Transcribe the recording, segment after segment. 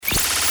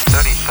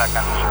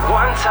seconds.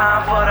 One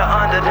time for the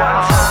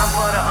underdog.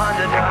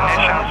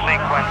 Ignition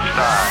sequence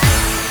start.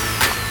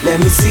 Let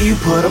me see you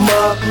put 'em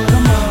up.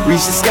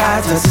 Reach the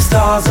sky, touch the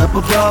stars up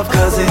above.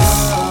 Cause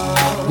it's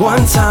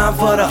one time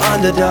for the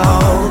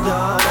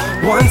underdog.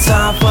 One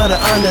time for the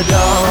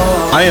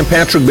underdog. I am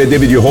Patrick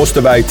Bet-David, your host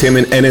of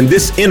Valuetainment, and in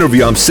this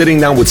interview, I'm sitting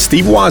down with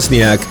Steve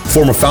Wozniak,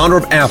 former founder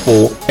of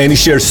Apple, and he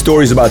shares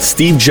stories about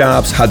Steve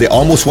Jobs, how they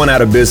almost went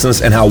out of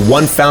business, and how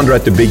one founder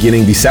at the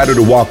beginning decided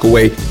to walk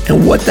away,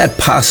 and what that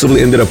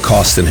possibly ended up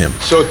costing him.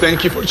 So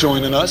thank you for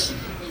joining us.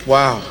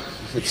 Wow,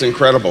 it's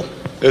incredible.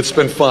 It's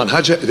been fun.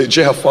 Did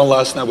you have fun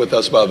last night with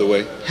us, by the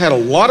way? Had a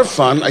lot of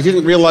fun. I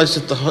didn't realize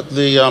that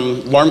the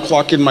alarm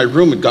clock in my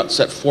room had got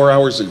set 4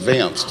 hours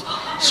advanced.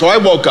 So I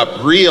woke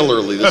up real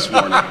early this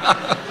morning.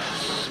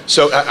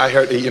 So I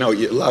heard, a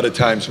lot of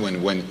times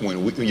when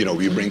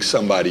we bring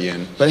somebody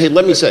in. But hey,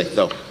 let me say,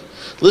 though,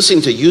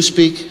 listening to you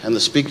speak and the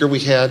speaker we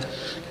had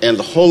and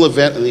the whole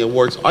event and the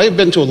awards, I have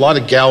been to a lot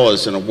of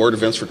galas and award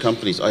events for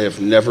companies. I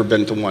have never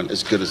been to one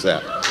as good as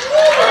that.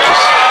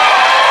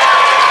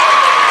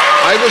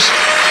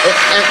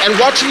 And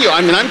watching you,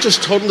 I'm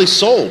just totally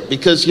sold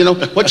because,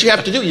 what you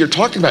have to do, you're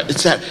talking about,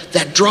 it's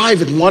that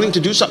drive and wanting to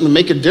do something to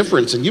make a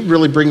difference, and you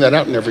really bring that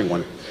out in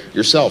everyone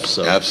yourself.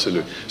 So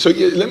Absolutely. So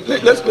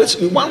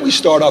why don't we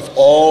start off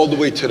all the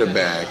way to the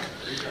back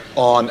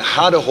on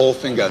how the whole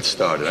thing got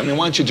started? Why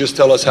don't you just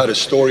tell us how the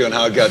story on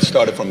how it got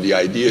started from the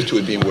idea to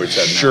it being where it's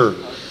at now? Sure.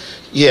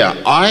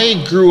 Yeah,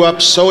 I grew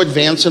up so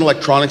advanced in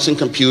electronics and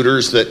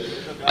computers that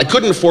I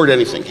couldn't afford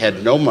anything,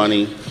 had no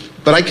money.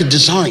 But I could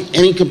design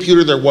any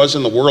computer there was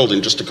in the world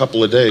in just a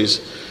couple of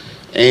days.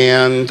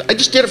 And I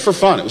just did it for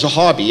fun. It was a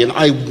hobby, and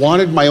I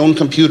wanted my own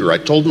computer. I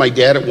told my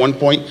dad at one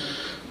point,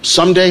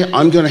 someday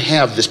I'm going to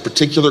have this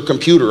particular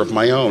computer of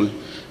my own.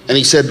 And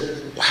he said,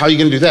 how are you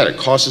going to do that? It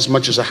costs as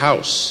much as a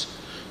house.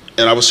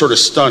 And I was sort of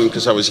stunned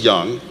because I was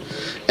young.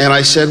 And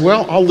I said,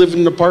 well, I'll live in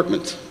an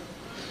apartment.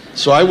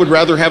 So I would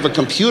rather have a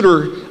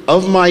computer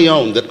of my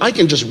own that I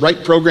can just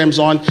write programs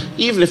on,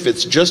 even if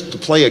it's just to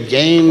play a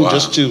game,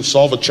 just to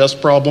solve a chess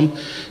problem.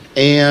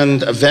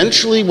 And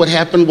eventually what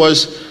happened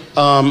was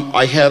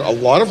I had a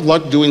lot of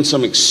luck doing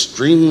some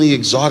extremely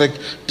exotic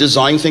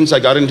design things. I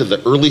got into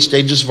the early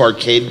stages of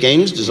arcade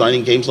games,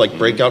 designing games like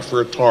Breakout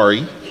for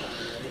Atari.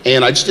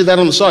 And I just did that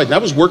on the side. And I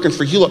was working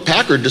for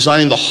Hewlett-Packard,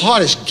 designing the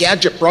hottest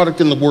gadget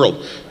product in the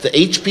world, the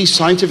HP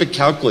Scientific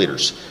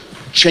Calculators.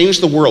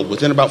 Changed the world.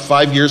 Within about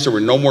 5 years, there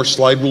were no more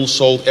slide rules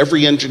sold.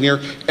 Every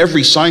engineer,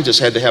 every scientist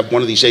had to have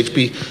one of these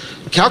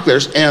HP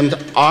calculators, and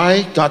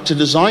I got to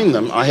design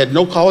them. I had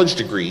no college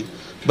degree,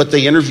 but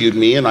they interviewed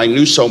me, and I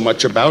knew so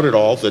much about it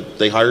all that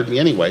they hired me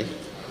anyway.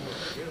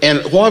 And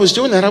while I was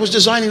doing that, I was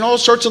designing all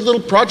sorts of little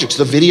projects,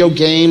 the video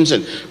games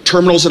and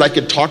terminals that I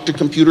could talk to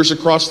computers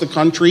across the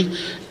country.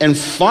 And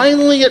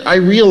finally, I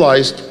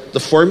realized the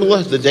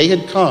formula, the day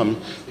had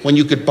come, when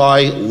you could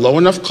buy low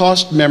enough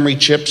cost memory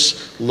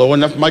chips, low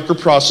enough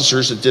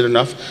microprocessors that did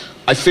enough.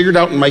 I figured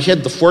out in my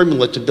head the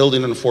formula to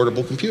building an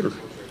affordable computer.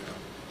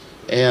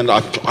 And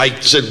I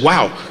said,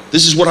 wow,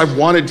 this is what I've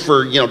wanted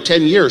for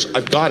 10 years.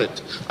 I've got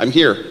it. I'm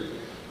here.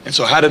 And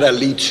so how did that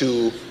lead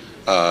to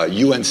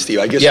you and Steve?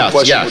 I guess the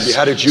question would be,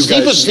 how did you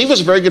Steve was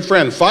a very good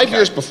friend. 5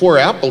 years before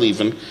Apple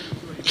even,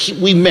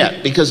 we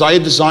met because I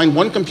had designed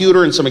one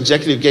computer and some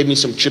executive gave me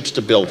some chips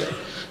to build it.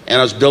 And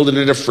I was building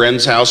it at a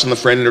friend's house, and the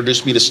friend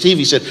introduced me to Steve.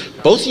 He said,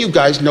 both of you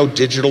guys know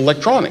digital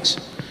electronics.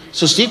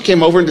 So Steve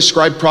came over and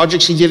described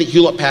projects he did at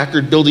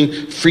Hewlett-Packard,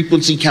 building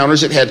frequency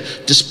counters that had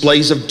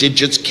displays of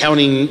digits,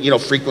 counting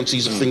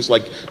frequencies of things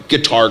like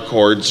guitar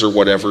chords or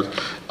whatever.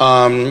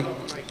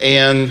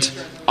 And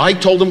I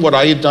told him what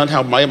I had done,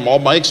 all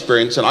my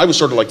experience, and I was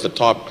sort of like the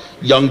top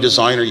young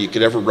designer you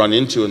could ever run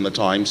into in the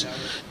times.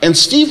 And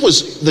Steve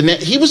was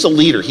a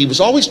leader. He was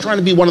always trying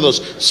to be one of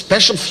those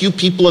special few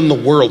people in the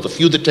world, the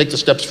few that take the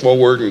steps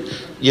forward, and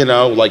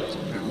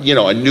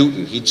a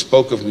Newton. He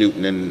spoke of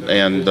Newton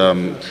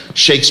and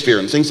Shakespeare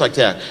and things like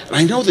that. And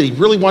I know that he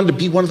really wanted to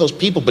be one of those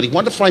people, but he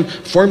wanted to find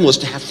formulas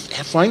to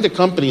find a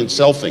company and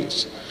sell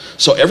things.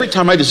 So every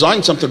time I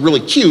designed something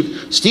really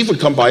cute, Steve would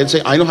come by and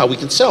say, I know how we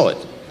can sell it.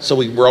 So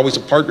we were always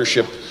a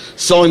partnership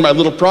selling my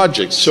little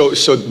projects.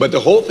 But the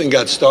whole thing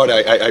got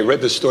started. I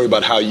read the story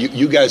about how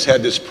you guys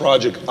had this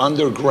project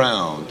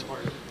underground,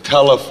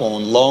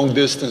 telephone, long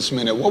distance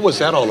minute. What was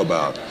that all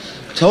about?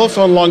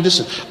 Telephone long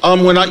distance.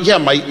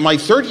 My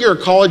third year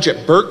of college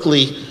at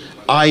Berkeley,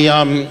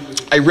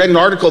 I read an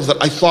article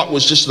that I thought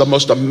was just the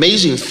most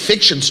amazing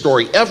fiction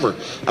story ever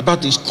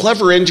about these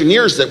clever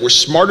engineers that were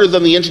smarter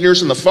than the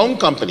engineers in the phone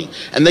company,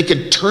 and they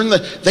could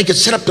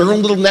set up their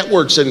own little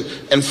networks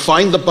and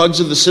find the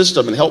bugs of the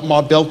system and help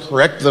Ma Bell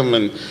correct them,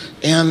 and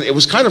it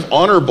was kind of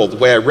honorable the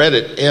way I read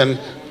it. And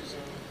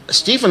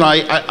Steve and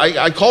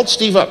I called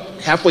Steve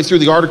up halfway through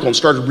the article and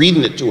started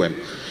reading it to him,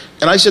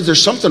 and I said,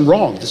 there's something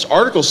wrong. This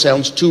article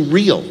sounds too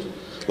real,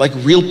 like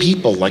real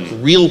people, like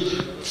real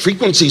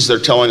frequencies they're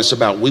telling us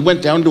about. We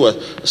went down to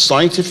a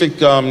scientific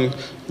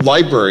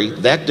library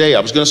that day. I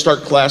was going to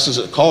start classes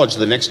at college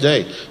the next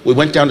day. We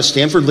went down to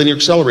Stanford Linear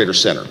Accelerator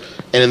Center,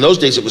 And in those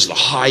days, it was the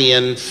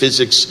high-end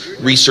physics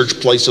research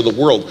place of the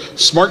world.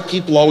 Smart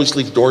people always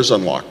leave doors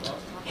unlocked.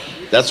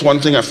 That's one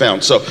thing I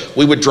found. So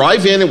we would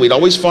drive in and we'd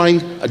always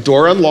find a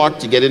door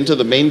unlocked to get into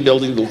the main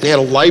building. They had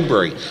a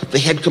library. They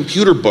had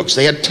computer books.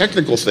 They had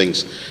technical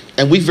things.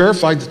 And we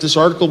verified that this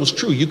article was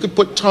true. You could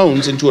put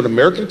tones into an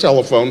American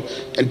telephone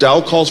and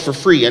dial calls for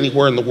free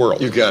anywhere in the world.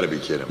 You gotta be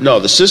kidding me. No,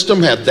 the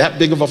system had that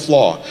big of a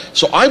flaw.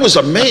 So I was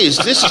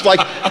amazed. This is like,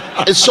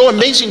 it's so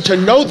amazing to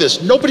know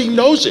this. Nobody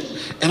knows it.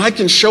 And I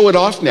can show it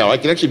off now. I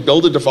can actually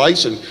build a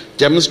device and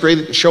demonstrate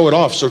it and show it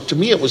off. So to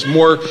me, it was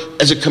more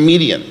as a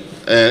comedian.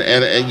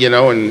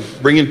 And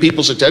bringing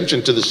people's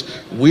attention to this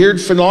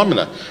weird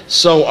phenomena.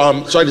 So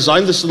I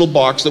designed this little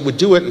box that would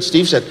do it, and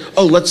Steve said,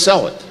 "Oh, let's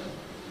sell it."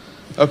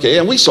 Okay,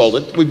 and we sold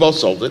it. We both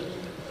sold it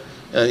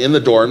in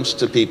the dorms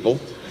to people.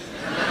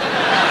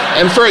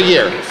 And for a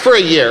year,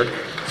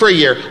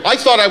 I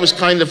thought I was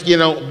kind of,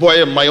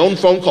 my own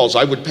phone calls,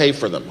 I would pay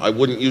for them. I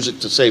wouldn't use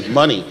it to save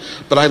money.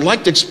 But I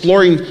liked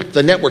exploring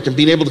the network and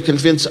being able to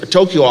convince a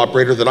Tokyo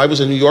operator that I was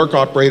a New York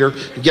operator,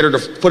 and get her to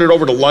put it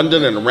over to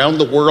London and around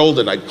the world,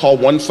 and I'd call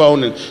one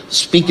phone and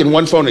speak in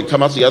one phone and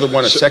come out the other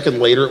one a second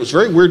later. It was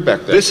very weird back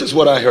then. This is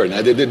what I heard.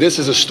 Now, this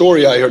is a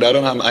story I heard.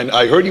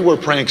 I heard you were a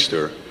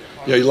prankster.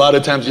 A lot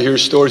of times you hear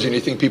stories and you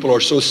think people are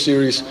so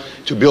serious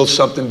to build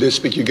something this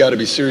big, you got to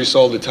be serious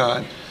all the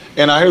time.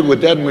 And I heard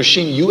with that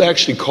machine, you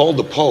actually called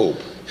the Pope.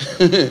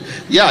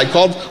 Yeah, I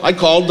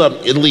called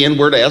Italy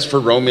inward, I asked for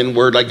Rome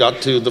inward. I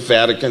got to the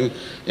Vatican, and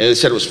they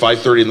said it was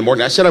 5:30 in the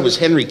morning. I said I was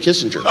Henry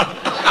Kissinger.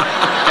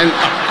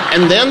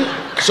 and then,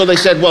 so they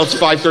said, well, it's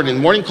 5:30 in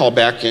the morning, call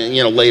back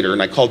later.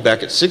 And I called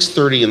back at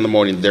 6:30 in the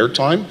morning their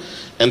time.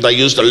 And I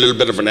used a little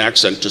bit of an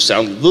accent to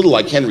sound a little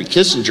like Henry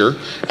Kissinger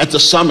at the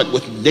summit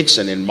with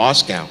Nixon in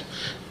Moscow.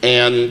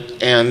 And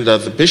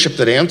the bishop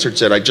that answered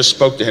said, I just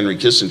spoke to Henry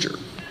Kissinger.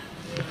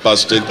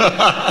 Busted.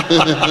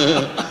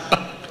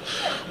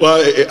 Well,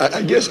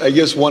 I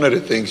guess one of the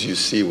things you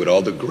see with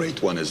all the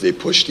great ones is they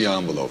push the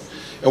envelope.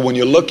 And when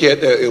you look at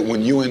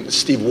when you and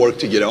Steve worked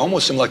together, it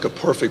almost seemed like a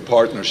perfect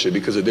partnership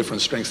because of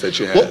different strengths that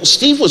you had. Well,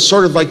 Steve was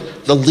sort of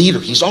like the leader.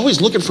 He's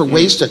always looking for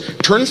ways to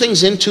turn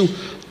things into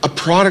a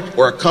product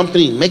or a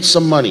company, make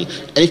some money.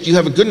 And if you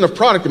have a good enough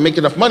product and make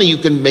enough money, you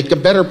can make a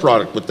better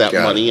product with that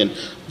money and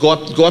go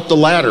up the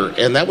ladder.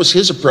 And that was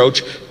his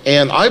approach.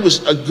 And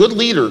a good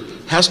leader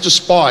has to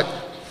spot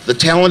the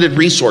talented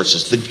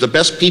resources, the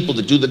best people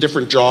to do the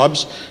different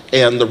jobs,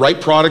 and the right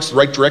products, the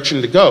right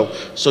direction to go.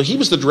 So he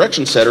was the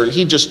direction setter, and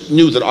he just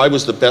knew that I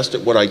was the best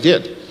at what I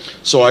did.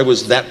 So I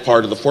was that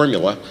part of the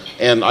formula,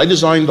 and I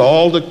designed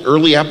all the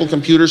early Apple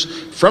computers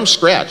from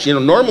scratch.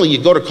 Normally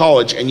you go to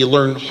college and you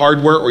learn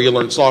hardware or you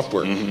learn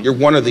software. Mm-hmm. You're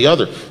one or the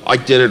other. I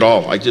did it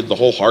all. I did the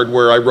whole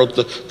hardware. I wrote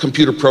the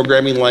computer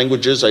programming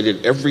languages. I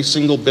did every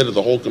single bit of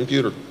the whole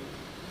computer.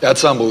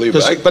 That's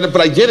unbelievable.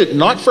 But I did it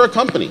not for a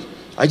company.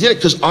 I did it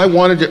because I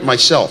wanted it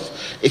myself.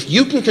 If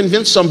you can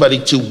convince somebody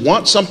to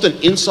want something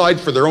inside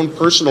for their own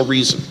personal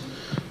reason,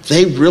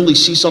 they really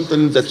see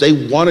something that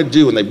they want to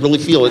do and they really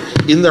feel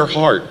it in their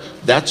heart,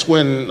 that's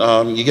when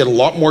you get a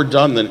lot more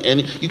done than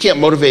you can't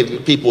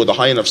motivate people with a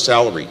high enough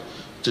salary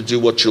to do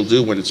what you'll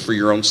do when it's for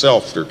your own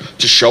self or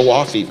to show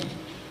off even.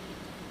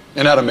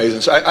 Isn't that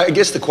amazing? So I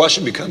guess the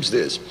question becomes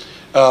this.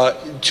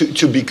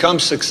 To become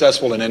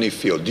successful in any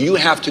field, do you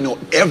have to know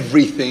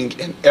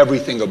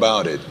everything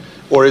about it?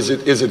 Or is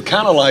it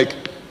kind of like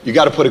you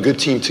got to put a good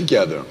team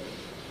together?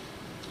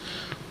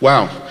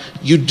 Wow.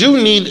 You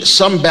do need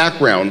some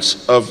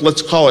backgrounds of,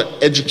 let's call it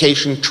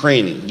education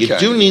training. You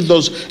do need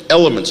those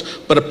elements.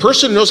 But a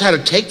person who knows how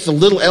to take the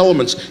little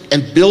elements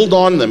and build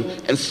on them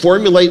and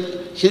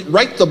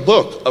write the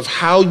book of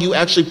how you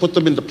actually put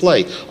them into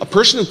play. A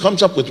person who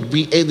comes up with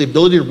the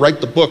ability to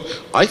write the book,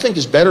 I think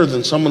is better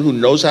than someone who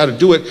knows how to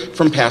do it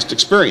from past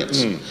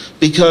experience.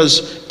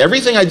 Because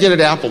everything I did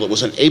at Apple that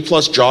was an A+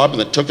 job and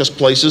that took us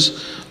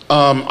places,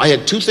 I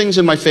had two things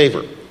in my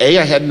favor. A,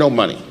 I had no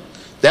money.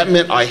 That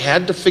meant I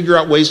had to figure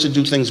out ways to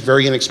do things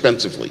very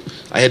inexpensively.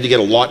 I had to get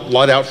a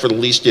lot out for the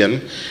least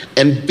in.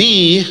 And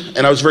B,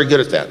 and I was very good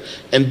at that.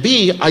 And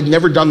B, I'd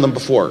never done them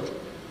before.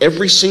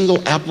 Every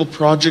single Apple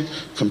project,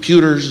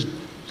 computers,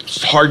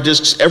 hard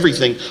disks,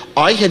 everything,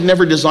 I had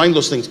never designed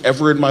those things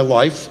ever in my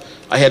life.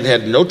 I had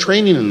had no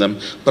training in them,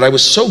 but I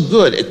was so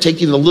good at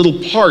taking the little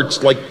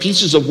parts, like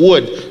pieces of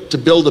wood, to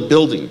build a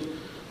building,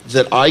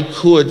 that I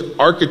could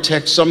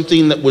architect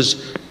something that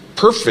was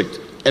perfect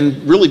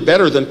and really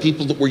better than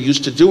people that were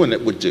used to doing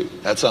it would do.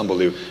 That's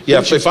unbelievable.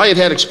 Yeah, if I had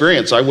had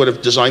experience, I would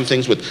have designed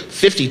things with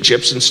 50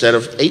 chips instead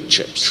of 8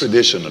 chips.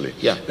 Traditionally.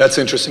 Yeah. That's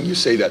interesting you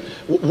say that.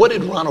 What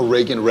did Ronald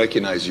Reagan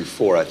recognize you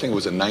for? I think it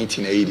was in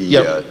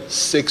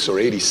 1986 or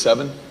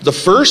 87? The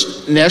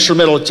first National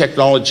Medal of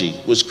Technology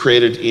was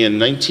created in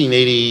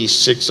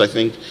 1986, I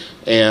think.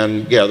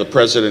 And yeah, the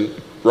president,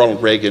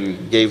 Ronald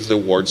Reagan, gave the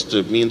awards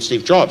to me and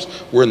Steve Jobs.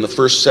 We're in the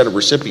first set of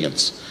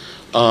recipients.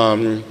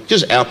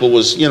 Because Apple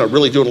was,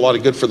 really doing a lot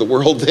of good for the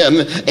world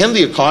then, and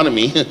the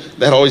economy.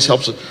 That always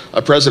helps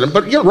a president.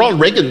 But Ronald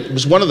Reagan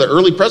was one of the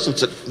early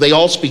presidents that they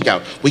all speak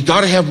out. We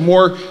got to have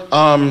more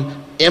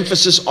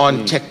emphasis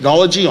on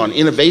technology, on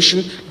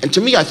innovation. And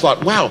to me, I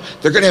thought, wow,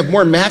 they're going to have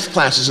more math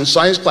classes and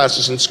science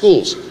classes in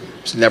schools.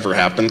 It's never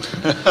happened.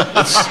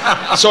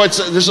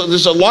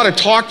 There's a lot of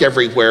talk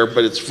everywhere,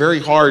 but it's very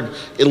hard.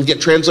 It'll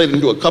get translated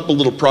into a couple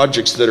little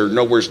projects that are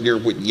nowhere near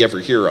what you ever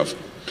hear of.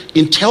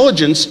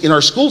 Intelligence in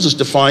our schools is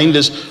defined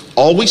as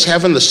always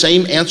having the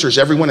same answer as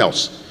everyone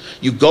else.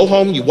 You go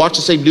home, you watch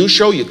the same news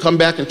show, you come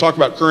back and talk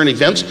about current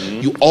events,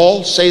 you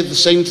all say the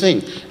same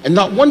thing. And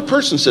not one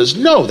person says,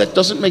 no, that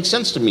doesn't make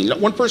sense to me. Not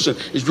one person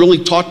is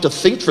really taught to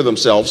think for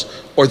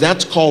themselves, or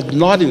that's called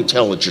not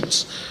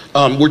intelligence.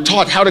 We're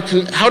taught how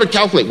to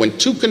calculate when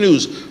two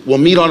canoes will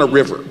meet on a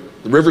river.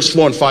 The river's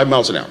flowing 5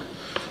 miles an hour.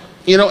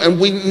 You know,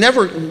 and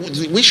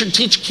we should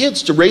teach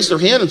kids to raise their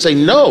hand and say,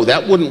 no,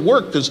 that wouldn't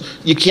work, because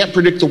you can't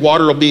predict the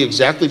water will be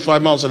exactly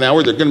 5 miles an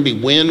hour. There's going to be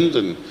wind,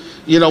 and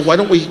you know, why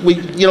don't we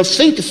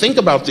think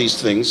about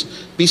these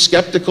things, be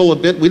skeptical a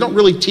bit. We don't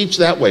really teach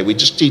that way. We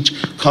just teach,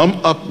 come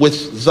up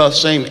with the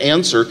same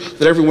answer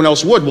that everyone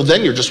else would. Well,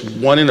 then you're just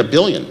 1 in a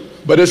billion.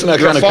 But isn't that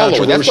kind of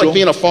controversial? That's like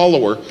being a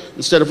follower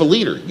instead of a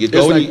leader.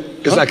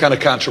 Isn't that kind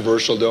of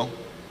controversial, though?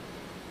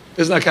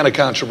 Isn't that kind of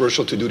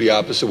controversial to do the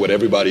opposite of what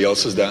everybody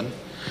else has done?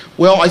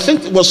 Well, I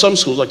think, some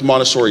schools, like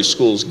Montessori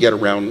schools, get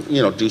around,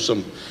 do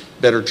some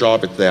better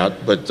job at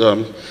that. But,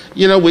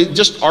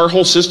 our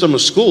whole system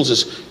of schools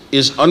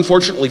is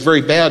unfortunately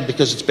very bad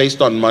because it's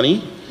based on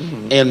money.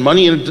 And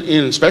money,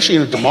 especially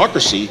in a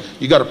democracy,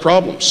 you got a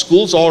problem.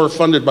 Schools all are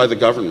funded by the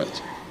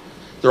government.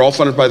 They're all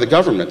funded by the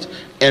government.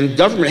 And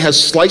government has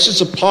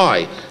slices of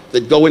pie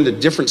that go into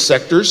different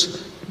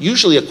sectors,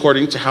 usually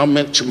according to how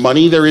much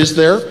money there is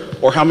there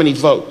or how many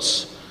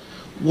votes.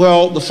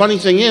 Well, the funny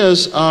thing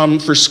is,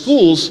 for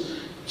schools,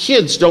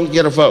 kids don't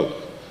get a vote.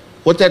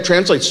 What that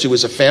translates to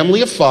is a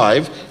family of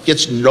 5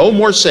 gets no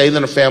more say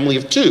than a family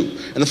of 2.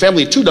 And the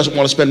family of 2 doesn't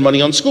want to spend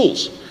money on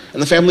schools.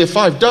 And the family of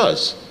 5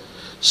 does.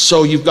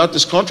 So you've got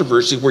this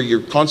controversy where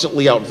you're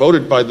constantly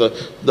outvoted by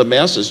the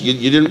masses.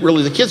 You didn't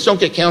really, the kids don't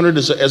get counted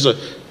as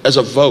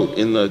a vote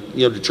in the,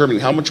 determining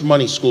how much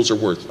money schools are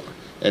worth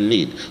and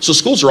need. So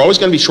schools are always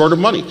going to be short of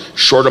money.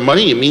 Short of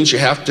money, it means you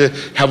have to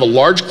have a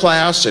large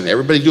class and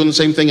everybody doing the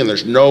same thing, and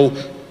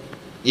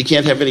you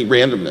can't have any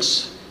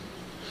randomness.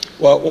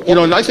 Well,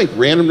 and I think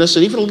randomness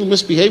and even a little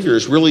misbehavior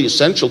is really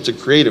essential to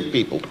creative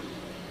people.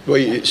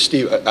 Well,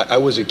 Steve, I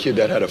was a kid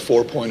that had a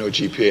 4.0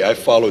 GPA. I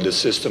followed the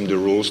system, the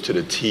rules to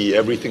the T.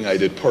 Everything I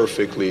did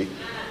perfectly.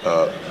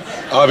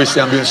 Obviously,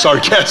 I'm being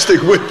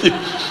sarcastic with you.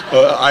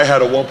 I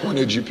had a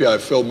 1.0 GPA. I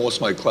failed most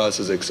of my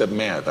classes except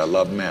math. I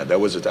love math. That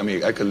was it. I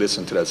mean, I could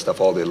listen to that stuff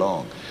all day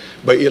long.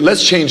 But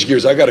let's change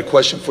gears. I got a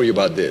question for you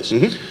about this.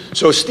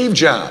 So Steve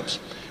Jobs,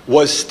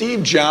 was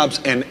Steve Jobs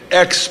an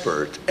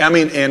expert?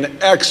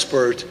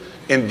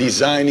 In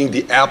designing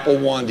the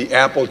Apple I, the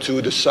Apple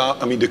II,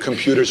 the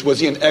computers?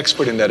 Was he an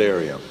expert in that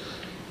area?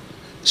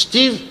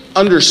 Steve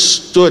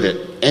understood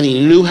it, and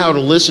he knew how to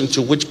listen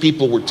to which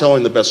people were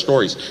telling the best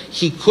stories.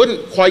 He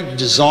couldn't quite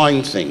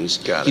design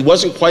things. He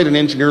wasn't quite an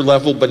engineer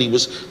level, but he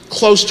was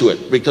close to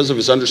it because of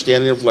his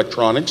understanding of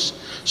electronics.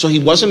 So he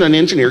wasn't an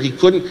engineer.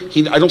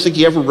 I don't think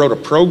he ever wrote a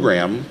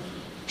program,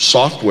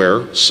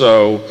 software.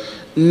 So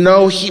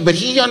no, but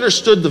he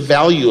understood the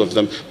value of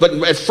them. But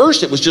at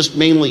first it was just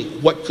mainly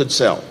what could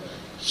sell.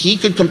 He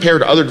could compare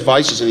to other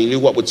devices and he knew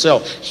what would sell.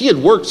 He had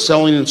worked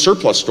selling in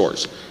surplus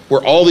stores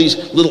where all these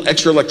little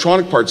extra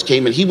electronic parts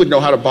came, and he would know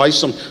how to buy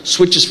some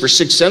switches for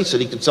 6 cents that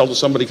he could sell to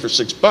somebody for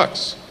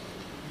 $6.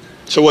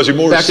 So was he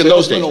more a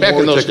salesman or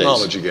more a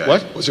technology guy?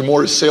 What? Was he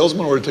more a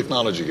salesman or a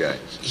technology guy?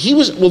 He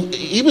was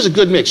a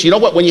good mix. You know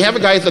what? When you have a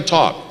guy at the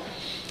top,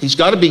 he's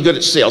got to be good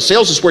at sales.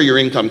 Sales is where your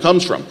income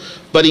comes from.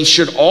 But he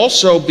should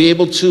also be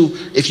able to,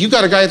 if you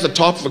got a guy at the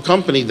top of a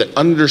company that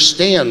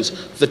understands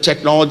the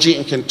technology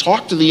and can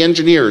talk to the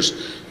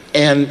engineers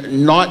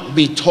and not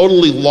be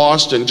totally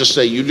lost and just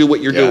say, you do what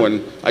you're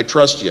doing, I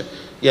trust you.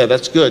 Yeah,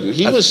 that's good. And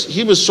he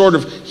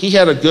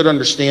had a good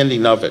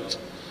understanding of it,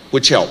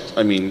 which helped.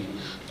 I mean,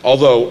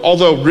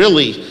 although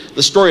really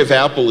the story of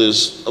Apple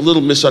is a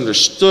little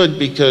misunderstood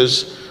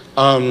because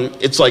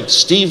it's like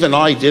Steve and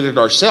I did it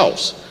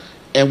ourselves.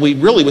 And we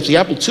really, with the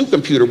Apple II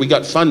computer, we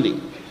got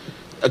funding.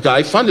 A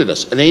guy funded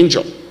us, an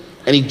angel,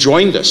 and he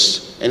joined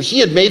us. And he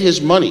had made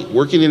his money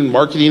working in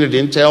marketing at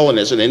Intel and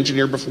as an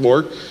engineer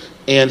before.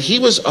 And he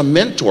was a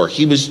mentor.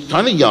 He was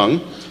kind of young,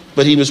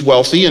 but he was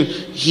wealthy, and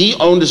he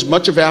owned as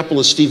much of Apple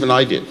as Steve and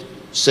I did.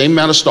 Same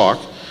amount of stock.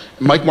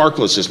 Mike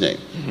Markle is his name.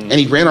 And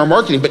he ran our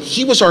marketing, but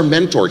he was our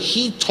mentor.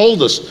 He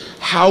told us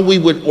how we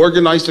would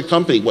organize the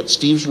company, what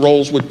Steve's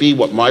roles would be,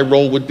 what my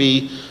role would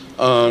be.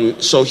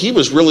 So he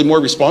was really more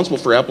responsible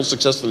for Apple's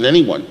success than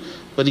anyone.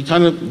 But he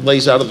kind of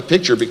lays out of the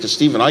picture because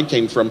Steve and I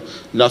came from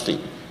nothing.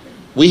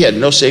 We had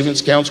no savings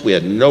accounts. We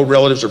had no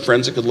relatives or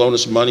friends that could loan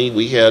us money.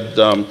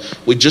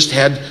 We just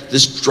had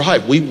this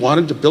drive. We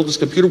wanted to build this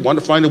computer,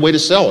 wanted to find a way to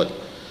sell it.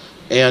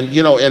 And,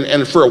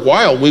 and for a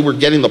while, we were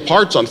getting the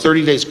parts on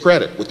 30 days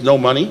credit with no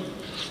money.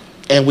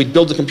 And we'd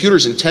build the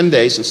computers in 10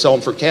 days and sell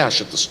them for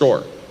cash at the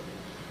store.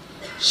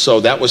 So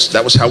that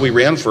was how we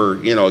ran for,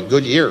 a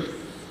good year.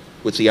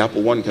 with the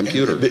Apple I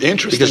computer. The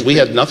interesting because we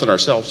thing- had nothing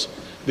ourselves.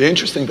 The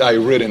interesting thing I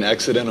read in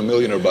Accidental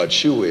Millionaire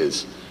about you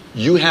is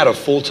you had a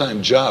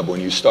full-time job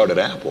when you started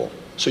Apple.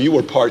 So you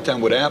were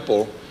part-time with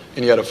Apple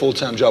and you had a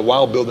full-time job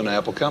while building an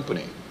Apple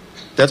company.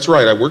 That's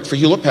right. I worked for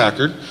Hewlett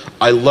Packard.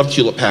 I loved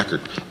Hewlett Packard.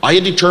 I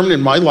had determined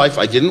in my life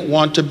I didn't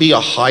want to be a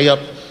high-up,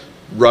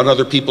 run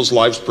other people's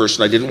lives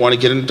person. I didn't want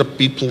to get into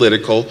be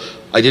political.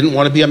 I didn't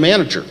want to be a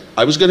manager.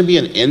 I was going to be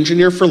an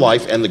engineer for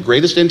life, and the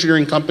greatest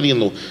engineering company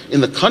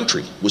in the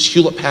country was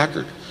Hewlett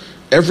Packard.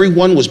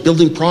 Everyone was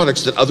building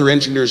products that other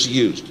engineers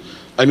used.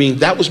 I mean,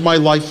 that was my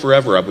life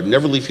forever. I would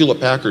never leave Hewlett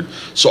Packard.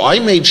 So I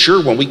made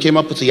sure when we came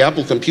up with the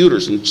Apple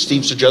computers and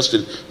Steve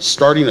suggested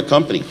starting a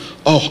company,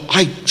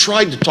 I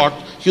tried to talk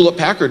Hewlett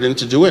Packard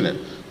into doing it.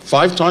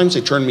 5 times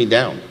they turned me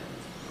down.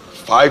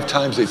 5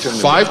 times they turned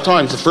it 5 down.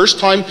 times. The first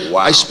time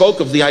I spoke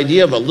of the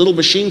idea of a little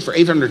machine for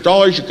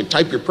 $800, you could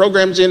type your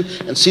programs in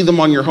and see them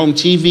on your home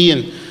TV,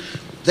 and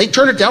they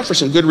turned it down for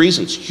some good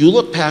reasons.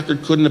 Hewlett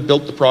Packard couldn't have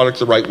built the product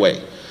the right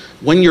way.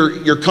 When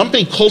your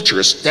company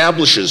culture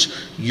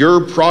establishes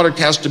your product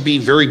has to be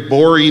very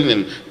boring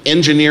and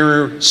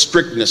engineer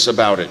strictness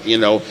about it,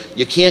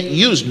 you can't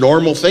use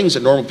normal things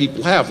that normal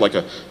people have, like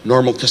a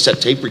normal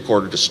cassette tape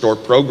recorder to store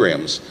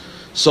programs.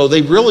 So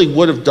they really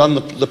would have done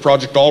the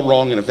project all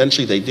wrong, and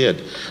eventually they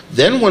did.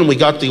 Then when we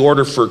got the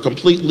order for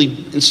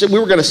instead we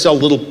were going to sell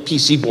little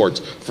PC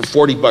boards for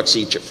 $40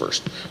 each at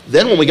first.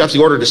 Then when we got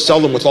the order to sell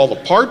them with all the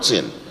parts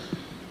in,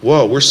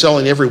 whoa, we're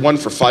selling every one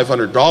for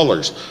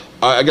 $500.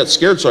 I got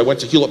scared, so I went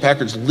to Hewlett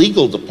Packard's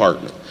legal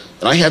department,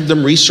 and I had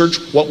them research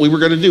what we were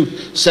going to do,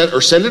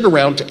 send it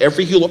around to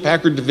every Hewlett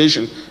Packard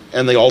division,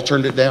 and they all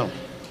turned it down.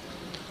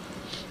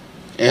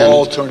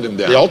 All turned them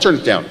down. They all turned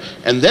it down.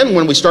 And then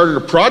when we started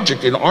a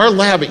project in our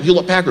lab at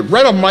Hewlett Packard,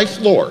 right on my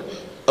floor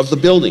of the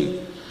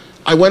building,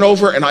 I went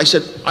over and I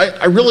said,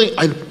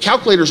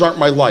 calculators aren't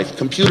my life,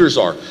 computers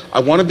are. I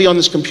want to be on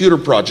this computer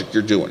project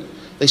you're doing.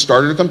 They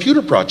started a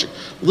computer project,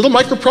 a little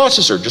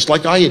microprocessor, just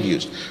like I had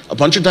used, a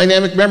bunch of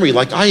dynamic memory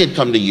like I had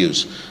come to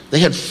use. They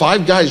had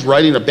 5 guys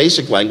writing a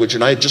basic language,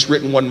 and I had just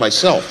written one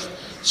myself.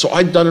 So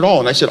I'd done it all,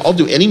 and I said, I'll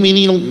do any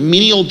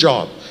menial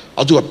job.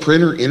 I'll do a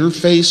printer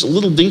interface, a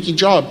little dinky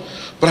job,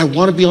 but I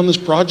want to be on this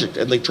project,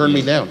 and they turned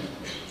me down.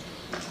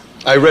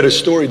 I read a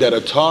story that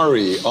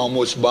Atari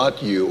almost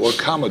bought you, or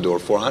Commodore,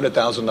 for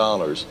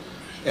 $100,000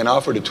 and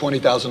offered a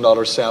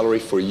 $20,000 salary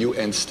for you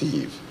and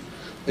Steve.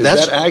 Is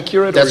that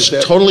accurate? That's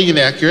totally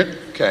inaccurate.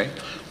 Okay.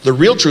 The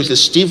real truth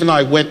is Steve and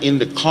I went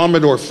into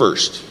Commodore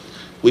first.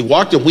 We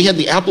walked in, we had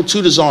the Apple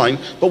II design,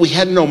 but we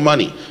had no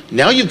money.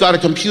 Now you've got a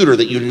computer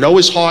that you know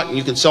is hot and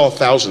you can sell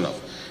 1,000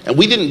 of. And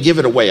we didn't give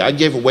it away. I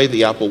gave away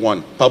the Apple I,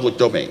 public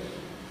domain.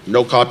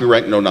 No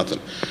copyright, no nothing.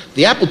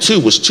 The Apple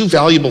II was too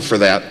valuable for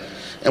that.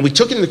 And we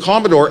took it into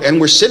Commodore, and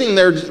we're sitting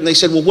there, and they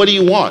said, well, what do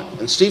you want?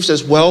 And Steve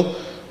says, well,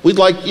 we'd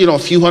like, a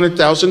few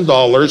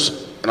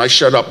 $100,000. And I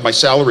shut up. My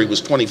salary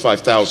was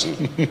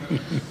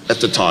 $25,000 at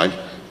the time.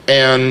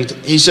 And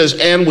he says,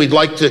 and we'd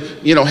like to,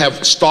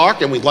 have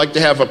stock, and we'd like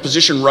to have a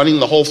position running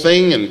the whole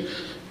thing.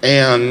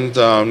 And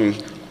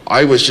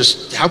I was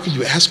just, how could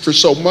you ask for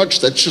so much?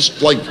 That's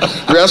just like,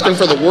 you're asking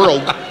for the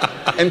world.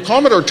 And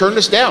Commodore turned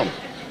us down.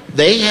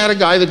 They had a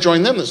guy that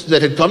joined them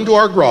that had come to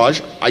our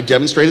garage. I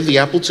demonstrated the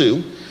Apple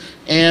II.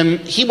 And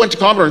he went to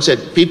Commodore and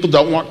said, people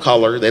don't want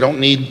color, they don't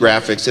need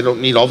graphics, they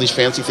don't need all these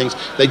fancy things,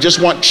 they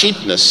just want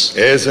cheapness.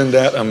 Isn't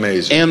that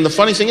amazing? And the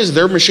funny thing is,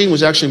 their machine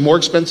was actually more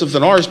expensive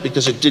than ours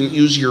because it didn't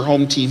use your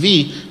home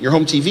TV. Your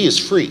home TV is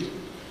free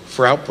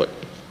for output.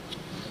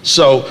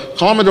 So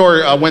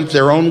Commodore went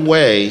their own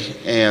way,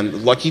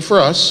 and lucky for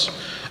us,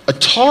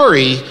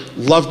 Atari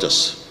loved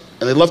us.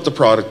 And they loved the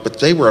product, but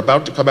they were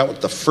about to come out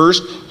with the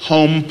first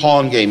home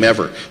Pong game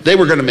ever. They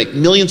were going to make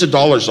millions of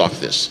dollars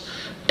off this.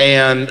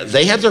 And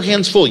they had their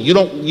hands full. You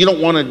don't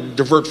want to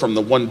divert from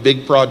the one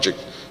big project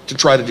to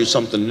try to do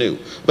something new.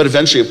 But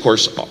eventually, of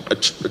course,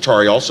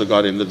 Atari also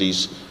got into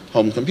these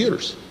home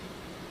computers.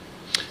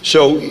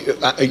 So,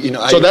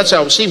 So that's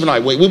how Steve and I,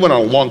 we went on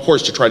a long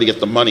course to try to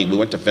get the money. We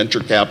went to venture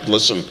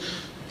capitalists, and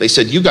they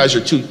said, you guys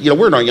are too,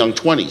 we're in our young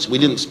 20s. We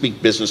didn't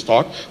speak business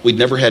talk. We'd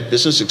never had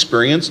business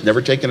experience,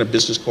 never taken a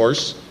business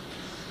course.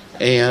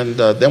 And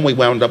then we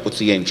wound up with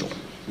the angel,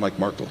 Mike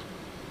Markla.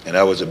 And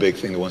that was a big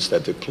thing once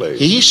that took place.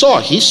 He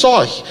saw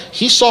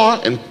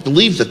and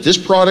believed that this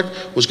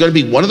product was going to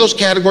be one of those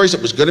categories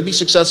that was going to be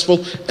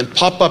successful and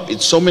pop up in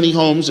so many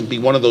homes and be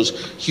one of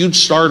those huge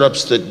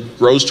startups that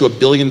grows to $1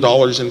 billion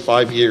in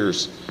 5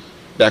 years.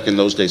 Back in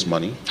those days,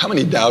 money. How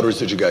many doubters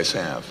did you guys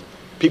have?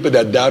 People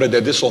that doubted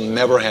that this will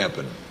never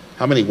happen.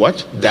 How many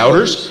what?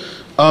 Doubters?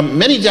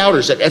 Many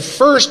doubters. At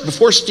first,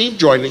 before Steve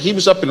joined, he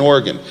was up in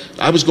Oregon.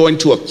 I was going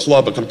to a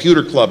club, a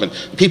computer club, and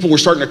people were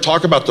starting to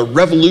talk about the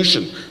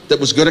revolution that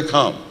was going to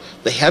come.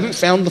 They hadn't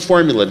found the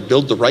formula to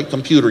build the right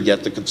computer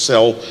yet that could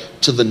sell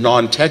to the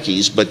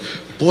non-techies, but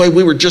boy,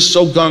 we were just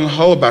so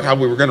gung-ho about how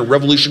we were going to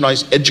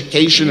revolutionize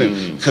education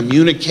and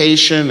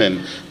communication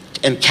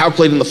and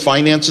calculating the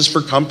finances for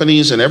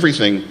companies and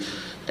everything.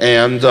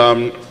 And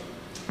I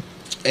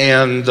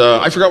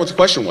forgot what the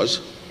question was.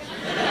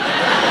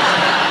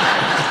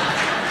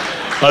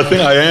 I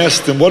think I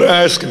asked him, what did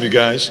I ask him, you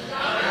guys?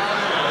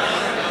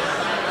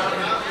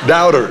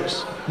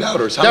 Doubters.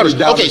 How many doubters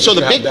Okay, so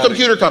did the you big have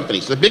computer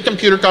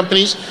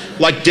companies,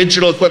 like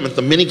digital equipment,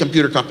 the mini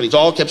computer companies,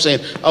 all kept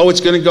saying, oh,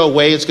 it's going to go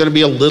away. It's going to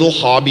be a little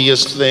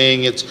hobbyist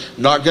thing. It's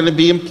not going to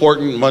be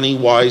important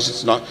money-wise.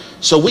 It's not.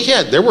 So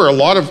there were a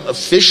lot of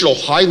official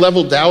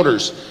high-level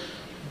doubters.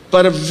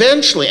 But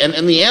eventually, and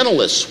the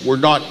analysts were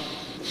not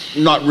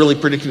really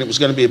predicting it was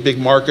going to be a big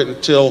market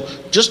until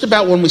just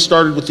about when we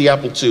started with the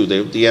Apple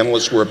II. The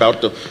analysts were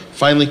about to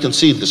finally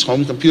concede this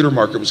home computer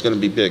market was going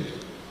to be big.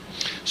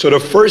 So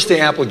the first day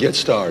Apple gets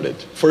started,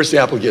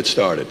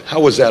 how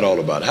was that all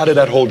about? How did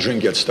that whole dream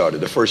get started,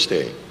 the first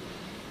day?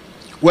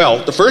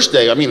 Well, the first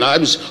day, I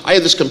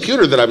had this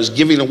computer that I was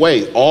giving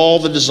away all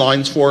the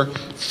designs for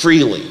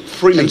freely.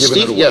 Freely giving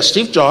it away? Yeah,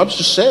 Steve Jobs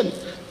just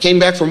came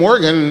back from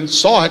Oregon and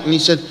saw it, and he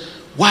said,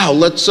 wow,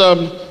 let's,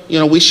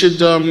 we should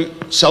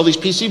sell these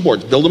PC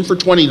boards, build them for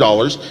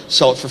 $20,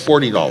 sell it for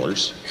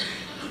 $40.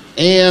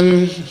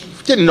 And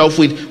didn't know if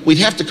we'd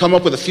have to come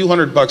up with a few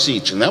 $100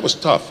 each, and that was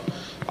tough.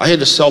 I had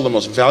to sell the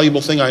most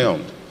valuable thing I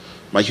owned,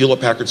 my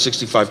Hewlett-Packard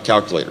 65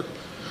 calculator.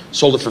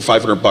 Sold it for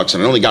 $500,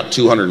 and I only got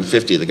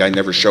 250. The guy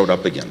never showed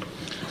up again.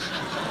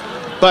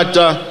 But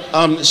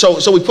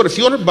so we put a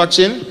few $100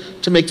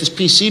 in to make this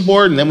PC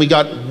board, and then we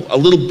got a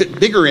little bit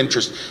bigger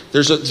interest.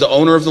 There's the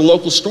owner of the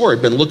local store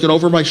had been looking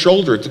over my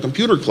shoulder at the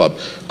computer club.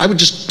 I would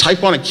just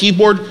type on a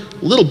keyboard,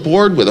 a little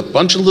board with a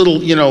bunch of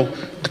little,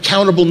 a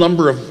countable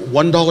number of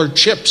 $1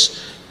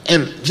 chips,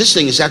 and this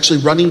thing is actually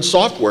running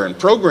software and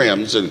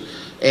programs,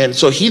 and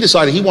so he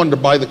decided he wanted to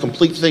buy the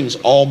complete things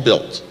all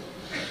built.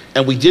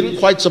 And we didn't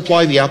quite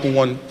supply the Apple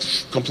I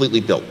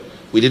completely built.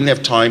 We didn't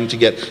have time to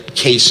get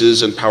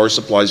cases and power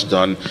supplies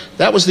done.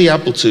 That was the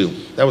Apple II.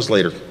 That was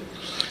later.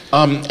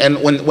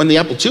 And when the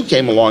Apple II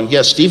came along,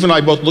 yes, Steve and I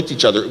both looked at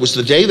each other. It was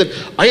the day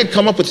that I had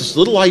come up with this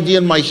little idea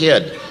in my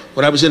head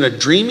when I was in a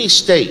dreamy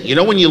state. You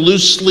know when you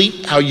lose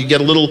sleep, how you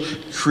get a little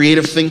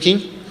creative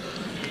thinking?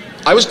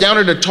 I was down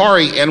at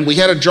Atari, and we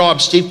had a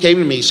job. Steve came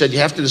to me, he said, you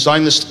have to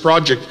design this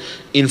project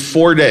in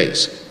 4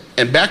 days.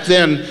 And back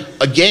then,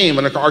 a game,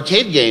 an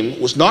arcade game,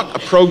 was not a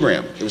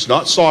program. It was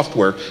not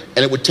software,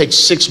 and it would take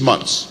 6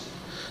 months.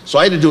 So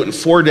I had to do it in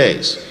 4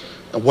 days.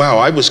 And wow,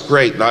 I was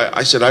great. And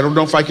I said, I don't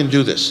know if I can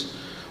do this.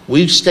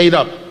 We stayed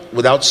up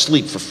without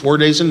sleep for 4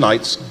 days and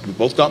nights. We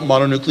both got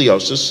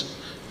mononucleosis,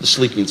 the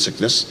sleeping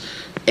sickness,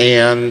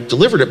 and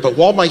delivered it. But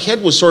while my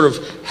head was sort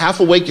of half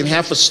awake and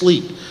half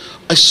asleep,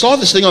 I saw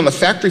this thing on the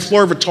factory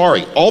floor of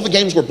Atari. All the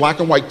games were black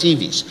and white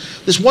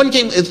TVs. This one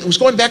game, it was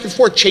going back and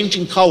forth,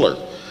 changing color.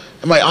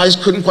 And my eyes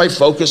couldn't quite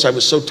focus. I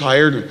was so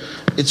tired. And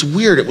it's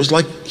weird. It was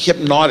like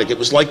hypnotic. It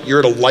was like you're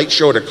at a light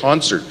show at a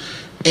concert.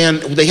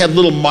 And they had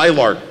little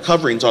Mylar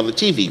coverings on the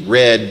TV,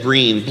 red,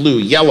 green, blue,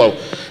 yellow,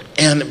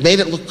 and it made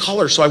it look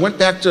color. So I went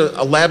back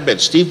to a lab bench.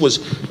 Steve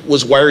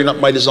was wiring up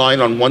my design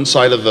on one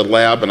side of the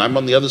lab, and I'm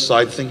on the other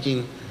side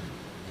thinking,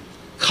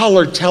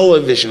 color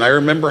television. I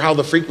remember how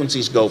the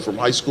frequencies go from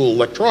high school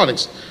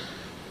electronics.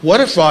 What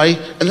if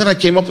and then I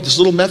came up with this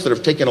little method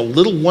of taking a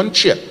little one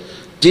chip,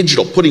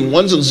 digital, putting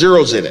ones and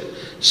zeros in it,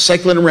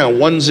 cycling around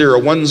 1 0,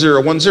 1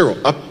 0, 1 0,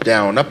 up,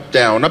 down, up,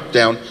 down, up,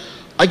 down.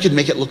 I could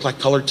make it look like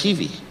color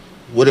TV.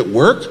 Would it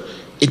work?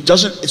 It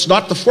doesn't, it's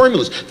not the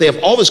formulas. They have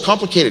all this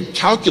complicated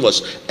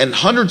calculus and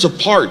hundreds of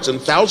parts and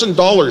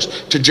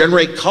 $1,000 to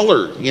generate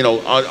color,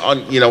 on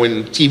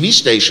in TV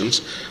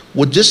stations.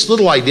 Would this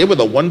little idea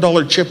with a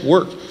 $1 chip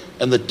work?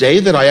 And the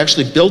day that I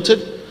actually built it,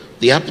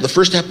 the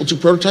first Apple II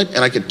prototype, and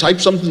I could type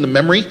something into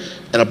memory,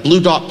 and a blue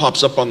dot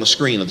pops up on the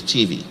screen of the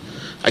TV.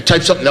 I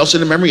type something else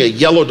into memory, a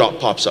yellow dot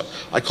pops up.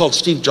 I called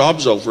Steve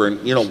Jobs over, and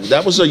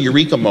that was a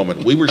eureka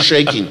moment. We were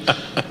shaking.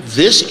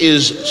 This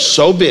is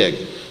so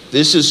big.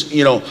 This is,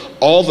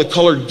 all the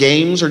colored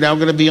games are now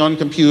going to be on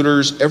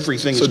computers.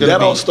 Everything is going to be. So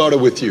that all started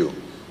with you,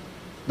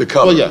 the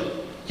color. Oh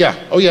yeah.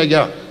 Oh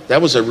yeah.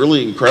 That was a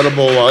really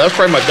incredible. That's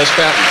probably my best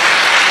patent.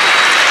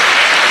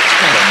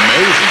 Kind of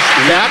amazing,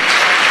 Steve. That.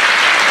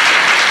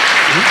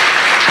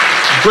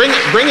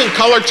 Bringing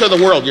color to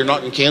the world. You're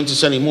not in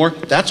Kansas anymore.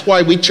 That's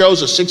why we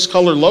chose a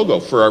 6-color logo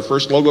for our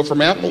first logo from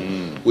Apple.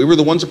 We were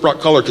the ones that brought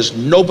color because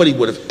nobody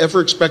would have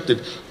ever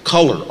expected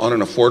color on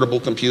an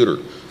affordable computer,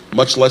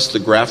 much less the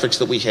graphics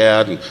that we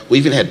had. And we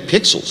even had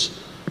pixels,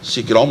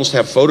 so you could almost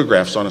have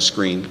photographs on a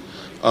screen.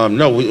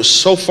 No, it was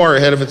so far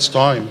ahead of its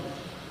time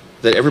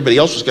that everybody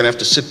else was going to have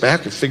to sit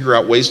back and figure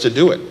out ways to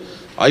do it.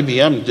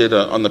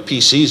 IBM on the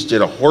PCs did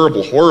a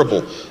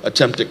horrible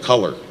attempt at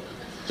color.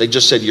 They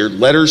just said your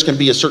letters can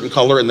be a certain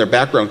color and their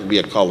background can be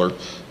a color,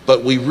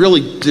 but they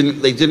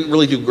didn't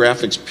really do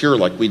graphics pure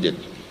like we did.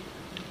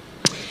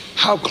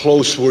 How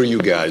close were you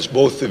guys,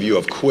 both of you,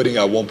 of quitting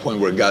at one point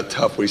where it got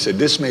tough, where you said,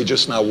 this may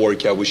just not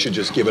work out, we should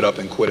just give it up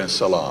and quit and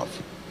sell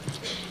off?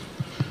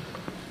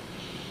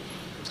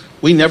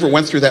 We never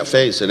went through that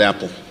phase at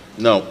Apple.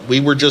 No, we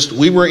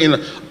were in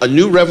a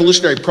new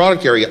revolutionary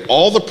product area.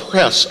 All the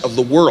press of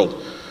the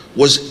world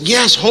was,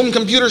 yes, home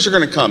computers are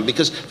going to come,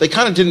 because they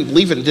kind of didn't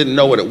believe it and didn't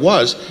know what it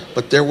was,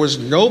 but there was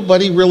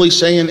nobody really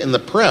saying in the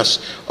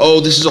press, oh,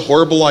 this is a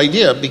horrible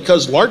idea,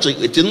 because largely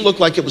it didn't look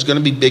like it was going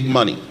to be big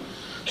money.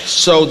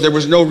 So there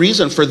was no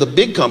reason for the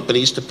big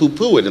companies to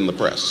poo-poo it in the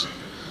press.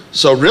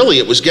 So really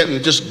it was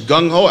getting just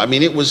gung-ho. I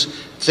mean,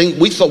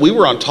 we thought we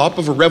were on top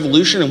of a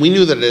revolution, and we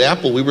knew that at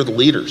Apple we were the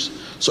leaders.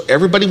 So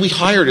everybody we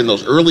hired in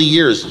those early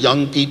years,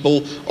 young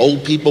people,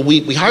 old people,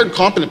 we hired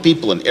competent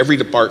people in every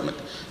department.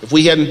 If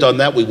we hadn't done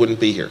that, we wouldn't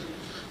be here.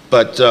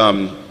 But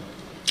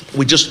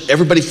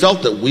everybody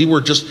felt that we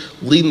were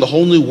just leading the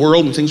whole new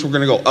world, and things were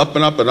going to go up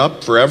and up and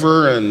up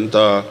forever, and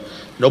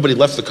nobody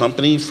left the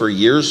company for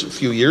a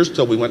few years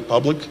till we went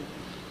public.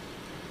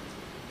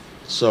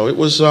 So it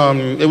was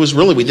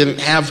really, we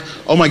didn't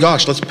have, oh my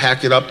gosh, let's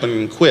pack it up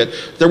and quit.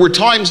 There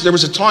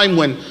was a time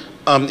when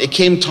it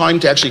came time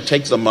to actually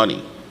take the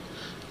money.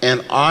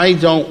 And I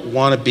don't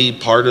want to be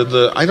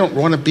I don't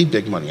want to be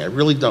big money, I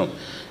really don't.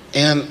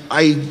 And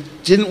I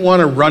didn't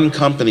want to run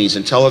companies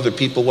and tell other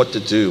people what to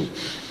do.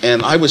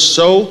 And I was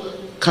so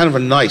kind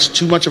of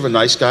too much of a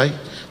nice guy,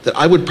 that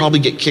I would probably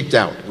get kicked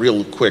out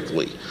real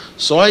quickly.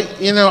 So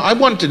I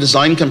wanted to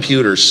design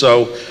computers.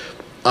 So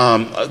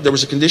there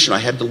was a condition, I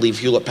had to leave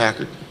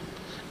Hewlett-Packard.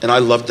 And I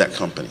loved that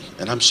company,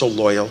 and I'm so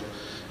loyal.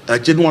 And I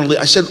didn't want to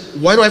leave. I said,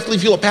 why do I have to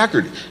leave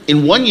Hewlett-Packard?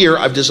 In 1 year,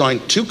 I've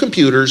designed 2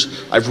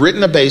 computers, I've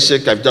written a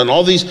BASIC, I've done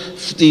all these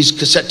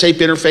cassette tape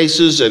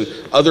interfaces and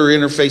other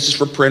interfaces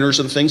for printers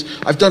and things.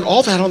 I've done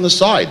all that on the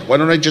side. Why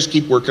don't I just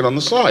keep working on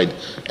the side?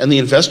 And the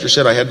investor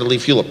said I had to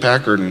leave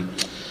Hewlett-Packard, and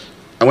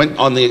I went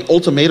on the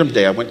ultimatum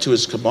day, I went to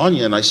his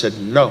cabana and I said,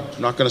 no,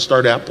 I'm not going to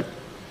start Apple.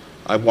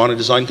 I want to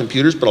design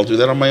computers, but I'll do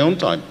that on my own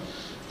time.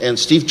 And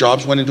Steve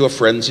Jobs went into a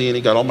frenzy, and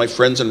he got all my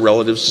friends and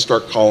relatives to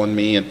start calling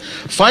me. And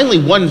finally,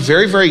 one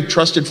very, very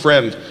trusted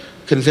friend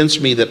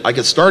convinced me that I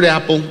could start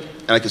Apple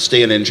and I could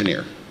stay an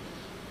engineer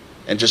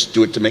and just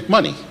do it to make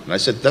money. And I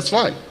said, that's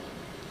fine.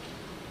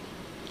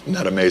 Isn't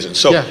that amazing?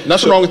 So, yeah,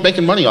 nothing wrong with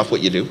making money off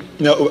what you do.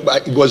 No,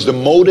 was the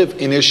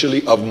motive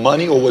initially of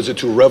money, or was it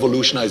to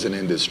revolutionize an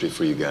industry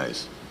for you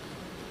guys?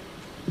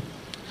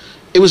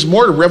 It was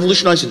more to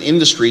revolutionize an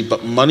industry,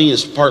 but money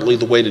is partly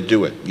the way to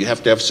do it. You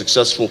have to have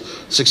success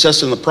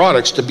in the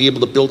products to be able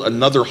to build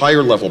another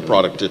higher level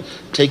product to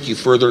take you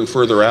further and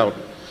further out.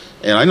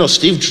 And I know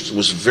Steve Jobs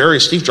was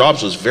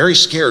very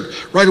scared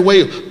right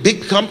away.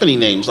 Big company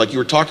names, like you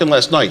were talking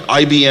last night,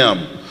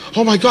 IBM.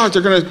 Oh my God,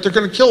 they're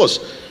gonna kill us.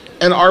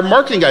 And our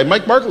marketing guy,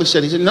 Mike Markley,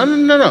 said,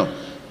 no.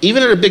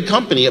 Even at a big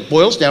company, it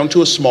boils down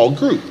to a small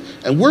group,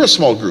 and we're a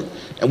small group.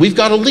 And we've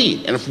got to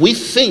lead. And if we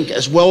think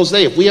as well as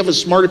if we have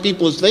as smart a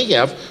people as they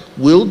have,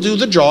 we'll do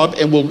the job,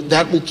 and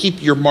that will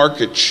keep your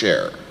market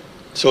share.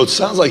 So it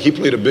sounds like he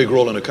played a big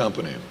role in the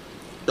company.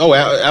 Oh,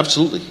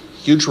 absolutely.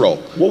 Huge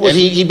role. And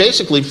he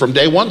basically, from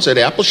day one, said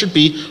Apple should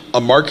be a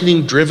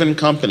marketing-driven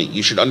company.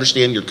 You should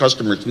understand your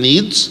customers'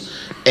 needs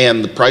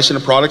and the pricing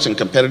of products and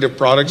competitive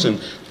products, and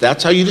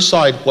that's how you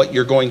decide what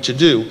you're going to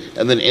do,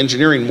 and then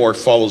engineering more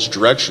follows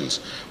directions.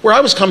 Where I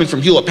was coming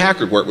from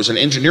Hewlett-Packard, where it was an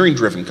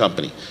engineering-driven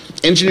company.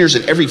 Engineers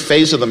in every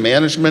phase of the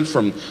management,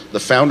 from the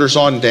founders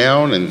on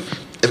down, and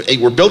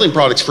we're building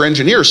products for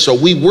engineers, so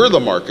we were the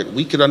market.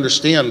 We could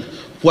understand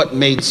what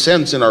made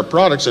sense in our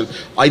products, and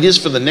ideas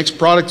for the next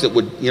product that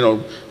would,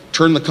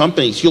 turn the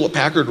company,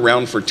 Hewlett-Packard,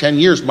 around for 10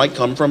 years might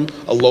come from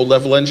a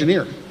low-level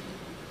engineer.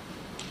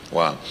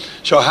 Wow.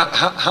 So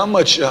how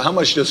much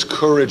does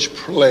courage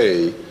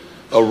play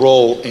a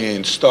role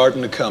in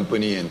starting a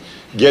company and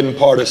getting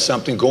part of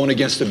something, going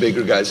against the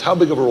bigger guys? How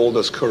big of a role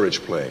does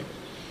courage play?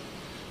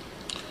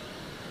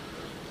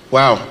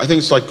 Wow, I think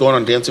it's like going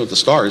on Dancing with the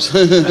Stars.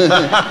 You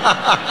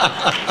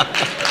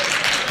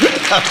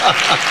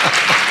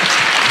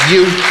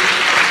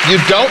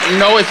don't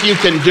know if you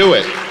can do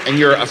it, and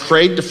you're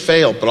afraid to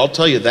fail, but I'll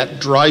tell you, that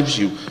drives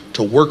you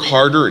to work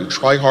harder and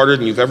try harder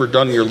than you've ever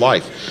done in your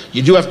life.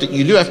 You do have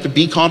to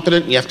be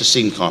competent, and you have to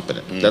seem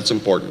competent. That's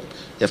important.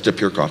 You have to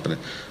appear competent.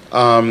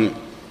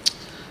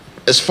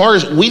 As far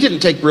as, we didn't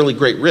take really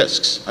great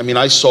risks. I mean,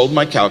 I sold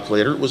my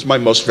calculator. It was my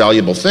most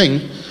valuable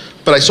thing,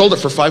 but I sold it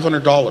for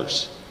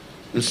 $500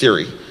 in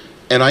theory.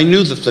 And I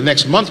knew that the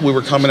next month we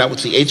were coming out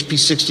with the HP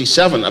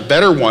 67, a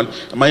better one,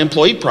 and my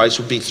employee price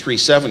would be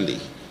 $370.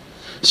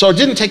 So I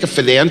didn't take a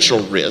financial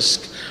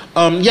risk.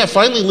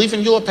 Finally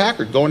leaving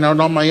Hewlett-Packard, going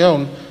out on my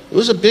own, it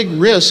was a big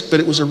risk,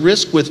 but it was a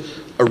risk with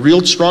a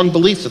real strong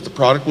belief that the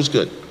product was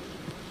good.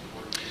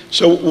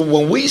 So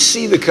when we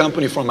see the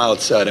company from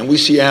outside, and we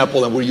see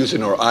Apple, and we're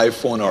using our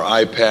iPhone,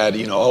 our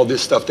iPad, all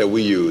this stuff that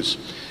we use,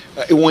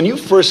 when you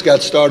first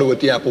got started with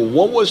the Apple,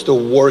 what was the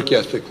work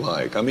ethic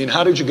like? I mean,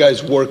 how did you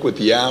guys work with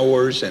the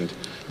hours and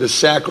the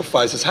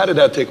sacrifices? How did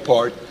that take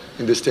part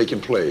in this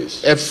taking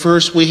place? At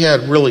first, we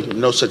had really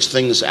no such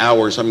thing as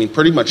hours. I mean,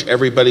 pretty much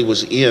everybody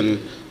was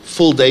in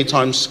full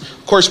daytimes.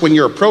 Of course, when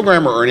you're a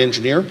programmer or an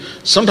engineer,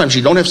 sometimes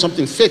you don't have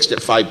something fixed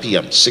at 5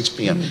 p.m., 6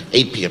 p.m.,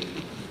 8 p.m.,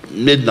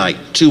 midnight,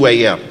 2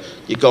 a.m.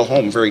 You go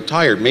home very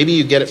tired. Maybe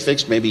you get it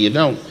fixed, maybe you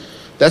don't.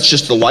 That's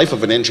just the life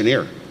of an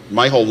engineer.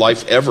 my whole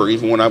life ever,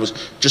 even when I was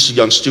just a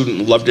young student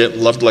and loved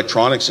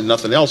electronics and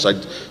nothing else.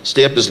 I'd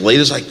stay up as late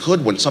as I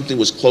could when something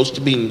was close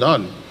to being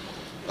done.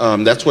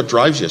 That's what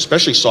drives you,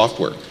 especially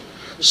software.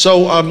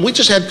 So we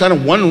just had kind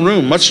of one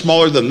room, much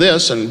smaller than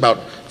this, and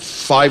about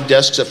 5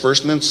 desks at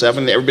first and then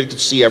 7. Everybody could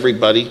see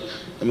everybody.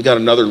 And we got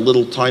another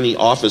little tiny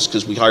office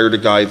because we hired a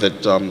guy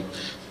that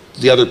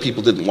the other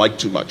people didn't like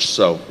too much,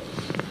 so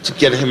to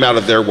get him out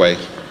of their way.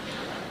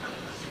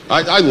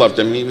 I loved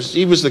him.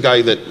 He was the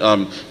guy that,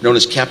 known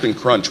as Captain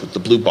Crunch with the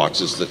blue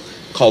boxes that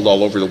called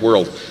all over the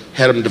world,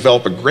 had him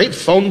develop a great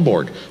phone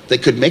board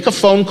that could make a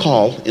phone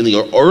call in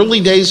the early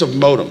days of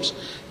modems.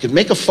 Could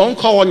make a phone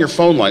call on your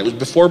phone line. It was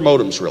before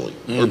modems, really,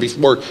 or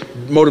before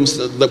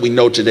modems that we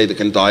know today that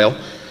can dial.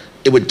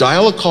 It would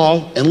dial a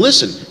call and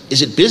listen.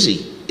 Is it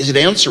busy? Is it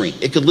answering?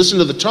 It could listen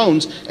to the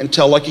tones and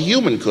tell like a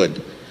human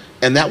could.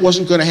 And that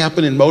wasn't going to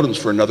happen in modems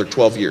for another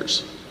 12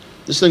 years.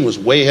 This thing was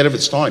way ahead of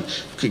its time.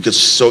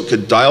 So it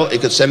could dial,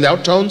 it could send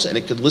out tones, and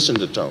it could listen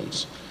to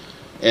tones.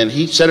 And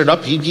he set it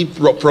up. He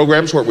wrote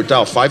programs where it would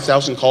dial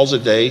 5,000 calls a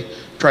day,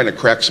 trying to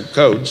crack some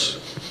codes.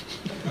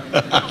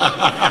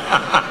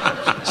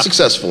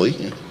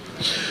 Successfully.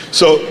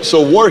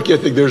 So work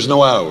ethic, there's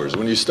no hours.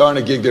 When you start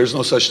a gig, there's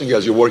no such thing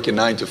as you're working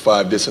 9 to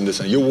 5, this and this,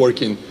 and you're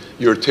working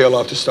your tail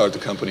off to start the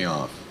company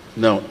off.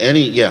 No,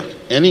 any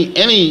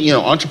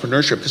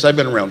entrepreneurship, because I've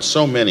been around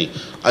so many.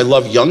 I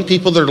love young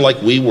people that are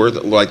like we were,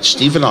 like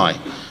Steve and I,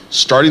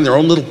 starting their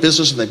own little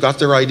business, and they've got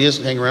their ideas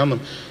and hang around them.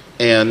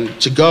 And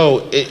to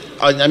go,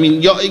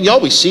 you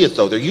always see it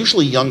though, they're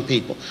usually young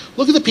people.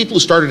 Look at the people who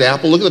started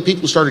Apple, look at the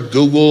people who started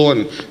Google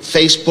and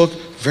Facebook,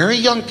 very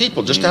young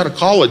people, just out of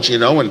college,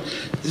 and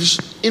there's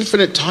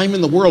infinite time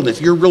in the world.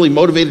 If you're really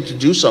motivated to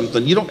do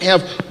something, you don't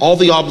have all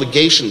the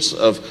obligations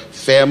of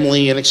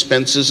family and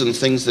expenses and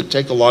things that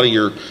take a lot of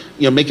your,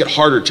 make it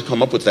harder to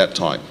come up with that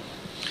time.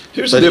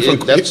 Here's a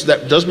different...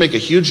 That does make a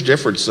huge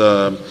difference.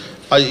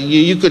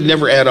 You could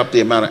never add up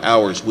the amount of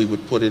hours we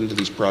would put into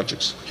these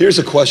projects. Here's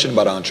a question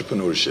about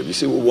entrepreneurship. You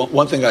see,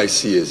 one thing I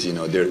see is,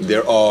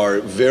 there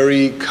are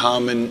very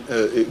common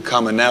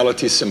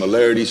commonalities,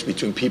 similarities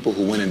between people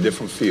who win in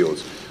different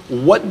fields.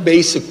 What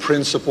basic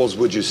principles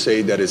would you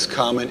say that is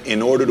common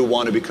in order to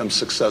want to become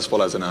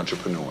successful as an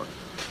entrepreneur?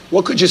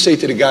 What could you say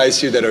to the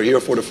guys here that are here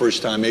for the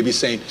first time, maybe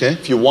saying,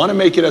 if you want to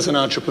make it as an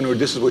entrepreneur,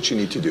 this is what you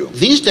need to do?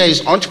 These days,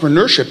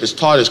 entrepreneurship is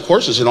taught as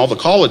courses in all the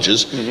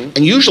colleges,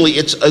 and usually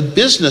it's a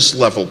business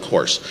level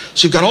course.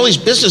 So you've got all these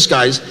business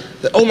guys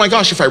that, oh my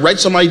gosh, if I write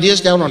some ideas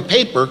down on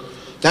paper,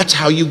 that's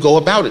how you go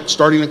about it,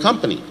 starting a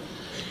company.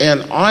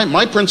 And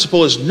my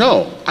principle is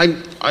no.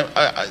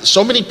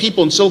 So many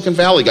people in Silicon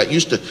Valley got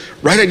used to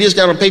write ideas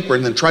down on paper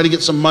and then try to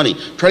get some money,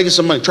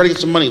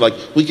 like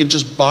we can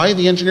just buy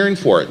the engineering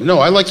for it. No,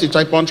 I like the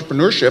type of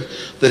entrepreneurship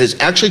that has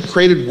actually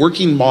created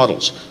working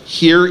models.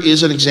 Here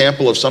is an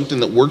example of something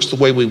that works the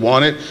way we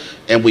want it,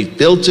 and we've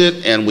built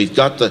it, and we've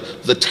got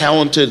the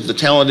talented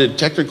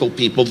technical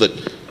people that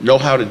know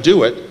how to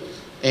do it.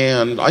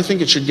 And I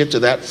think it should get to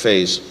that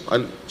phase.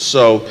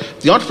 So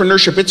the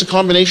entrepreneurship, it's a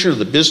combination of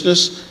the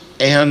business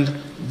and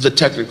the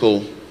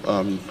technical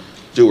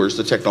doers,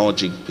 the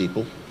technology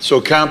people. So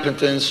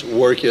competence,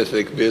 work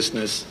ethic,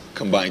 business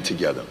combined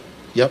together.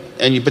 Yep,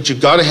 but you've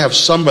got to have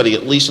somebody,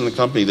 at least in the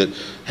company, that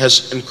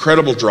has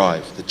incredible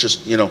drive, that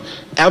just,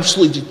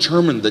 absolutely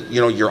determined that,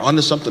 you're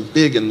onto something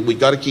big and we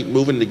got to keep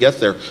moving to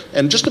get there.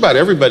 And just about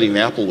everybody in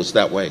Apple was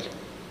that way.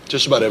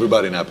 Just about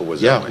everybody in Apple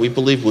was that way. Yeah, we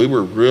believe we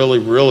were really,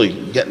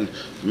 really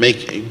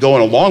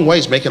going a long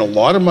ways, making a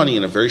lot of money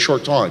in a very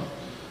short time.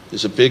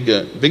 It's a big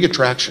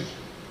attraction.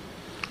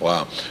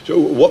 Wow. So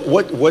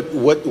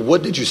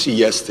what did you see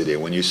yesterday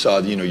when you saw,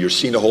 you're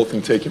seeing the whole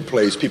thing taking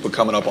place, people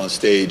coming up on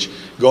stage,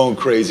 going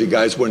crazy,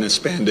 guys wearing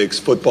spandex,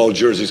 football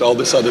jerseys, all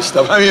this other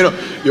stuff.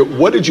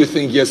 What did you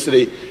think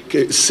yesterday,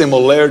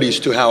 similarities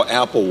to how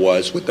Apple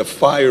was with the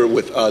fire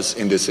with us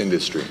in this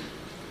industry?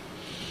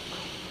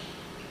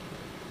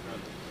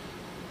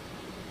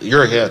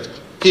 You're ahead.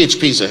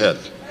 PHP's ahead.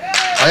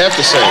 I have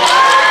to say.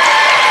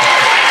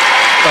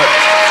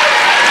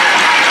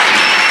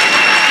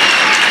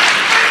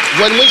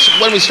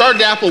 When we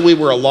started Apple, we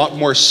were a lot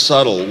more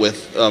subtle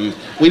with,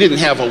 we didn't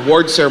have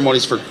award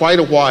ceremonies for quite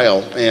a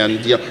while,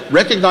 and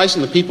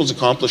recognizing the people's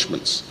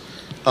accomplishments.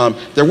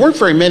 There weren't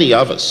very many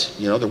of us,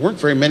 there weren't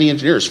very many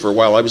engineers. For a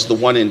while, I was the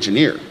one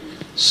engineer.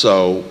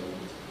 So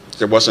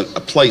there wasn't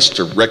a place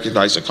to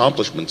recognize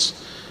accomplishments.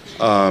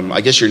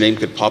 I guess your name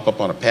could pop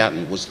up on a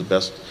patent was the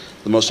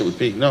most it would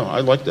be. No,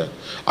 I like that.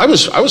 I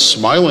was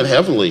smiling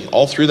heavily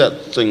all through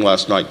that thing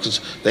last night because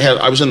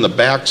I was in the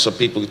back so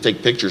people could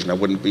take pictures and I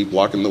wouldn't be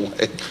blocking the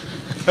way.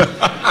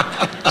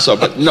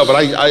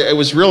 It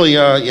was really,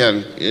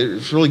 it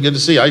was really good to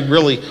see. I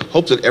really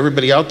hope that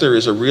everybody out there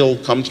is a real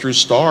come-through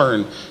star,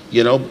 and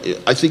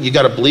I think you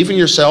got to believe in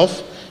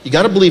yourself. You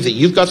got to believe that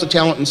you've got the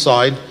talent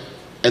inside,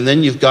 and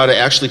then you've got to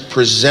actually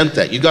present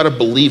that. You got to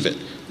believe it,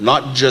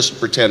 not just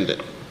pretend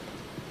it.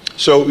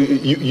 So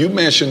you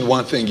mentioned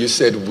one thing. You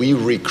said we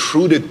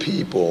recruited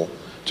people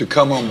to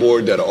come on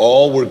board that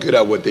all were good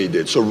at what they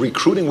did. So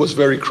recruiting was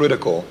very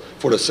critical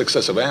for the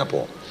success of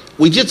Apple.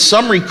 We did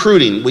some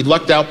recruiting. We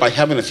lucked out by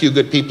having a few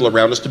good people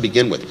around us to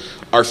begin with.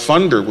 Our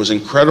funder was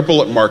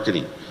incredible at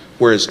marketing,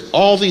 whereas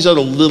all these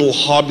other little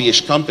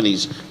hobbyish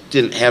companies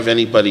didn't have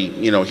anybody,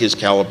 his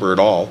caliber at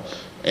all.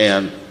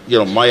 And,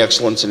 my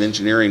excellence in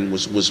engineering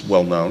was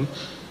well known.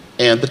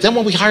 But then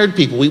when we hired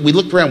people, we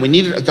looked around. We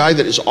needed a guy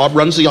that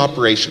runs the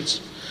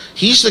operations.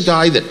 He's the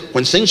guy that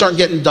when things aren't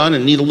getting done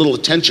and need a little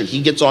attention,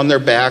 he gets on their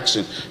backs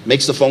and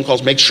makes the phone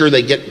calls, makes sure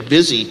they get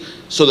busy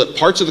so that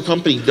parts of the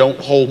company don't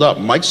hold up.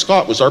 Mike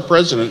Scott was our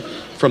president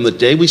from the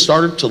day we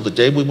started till the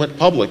day we went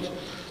public.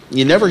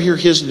 You never hear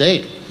his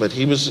name, but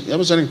that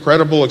was an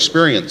incredible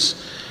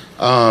experience.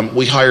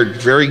 We hired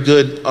very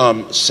good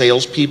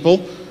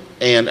salespeople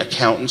and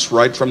accountants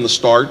right from the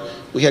start.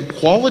 We had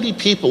quality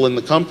people in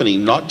the company,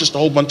 not just a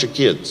whole bunch of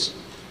kids.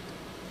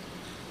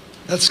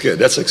 That's good.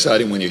 That's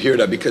exciting when you hear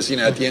that because,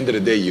 at the end of the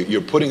day,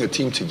 you're putting a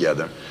team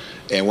together.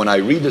 And when I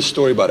read the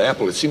story about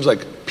Apple, it seems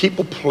like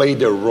people played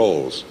their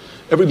roles.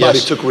 Everybody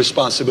took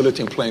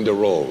responsibility in playing their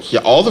roles. Yeah,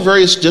 all the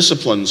various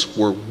disciplines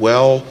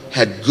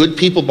had good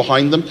people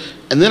behind them.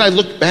 And then I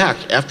looked back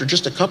after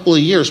just a couple of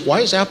years,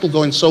 why is Apple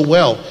going so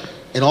well?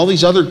 And all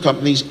these other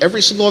companies,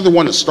 every single other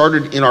one that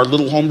started in our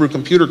little homebrew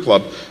computer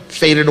club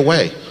faded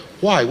away.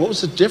 Why? What was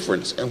the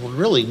difference? And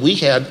really, we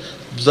had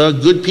the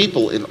good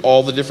people in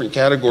all the different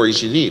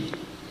categories you need.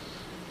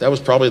 That was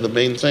probably the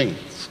main thing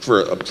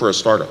for a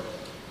startup.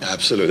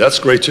 Absolutely. That's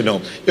great to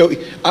know.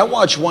 I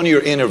watched one of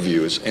your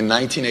interviews in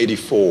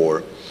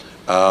 1984,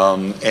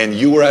 and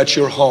you were at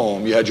your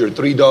home. You had your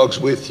 3 dogs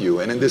with you.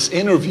 And in this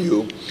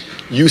interview,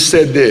 you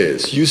said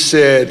this. You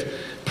said,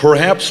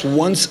 perhaps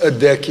once a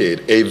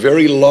decade, a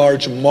very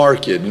large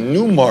market,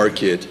 new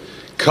market,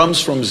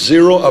 comes from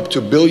zero up to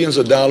billions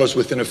of dollars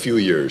within a few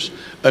years.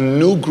 A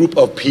new group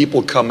of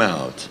people come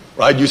out,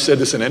 right? You said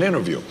this in an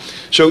interview.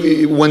 So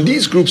when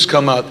these groups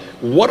come out,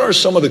 what are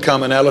some of the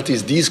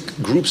commonalities these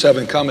groups have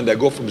in common that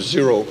go from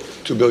zero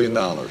to $1 billion?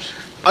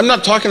 I'm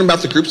not talking about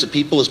the groups of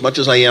people as much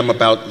as I am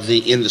about the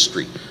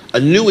industry. A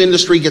new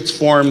industry gets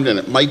formed, and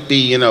it might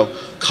be,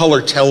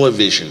 color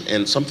television,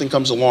 and something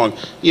comes along.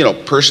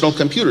 Personal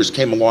computers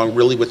came along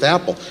really with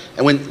Apple.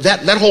 And when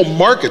that whole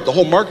market, the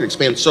whole market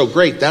expands so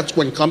great, that's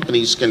when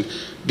companies can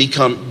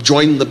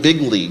join the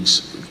big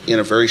leagues in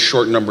a very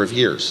short number of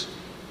years.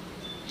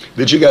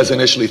 Did you guys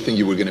initially think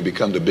you were going to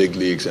become the big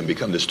leagues and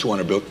become this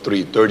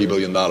 $30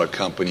 billion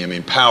company? I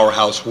mean,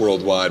 powerhouse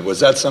worldwide. Was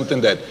that something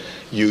that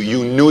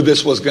you knew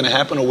this was going to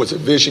happen, or was it a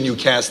vision you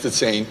casted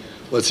saying,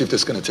 let's see if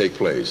this is going to take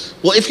place?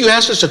 Well, if you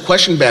asked us a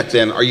question back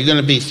then, are you going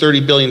to be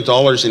 $30 billion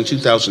in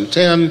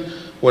 2010?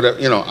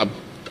 Whatever,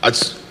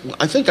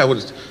 I think I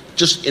would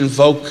just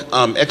invoke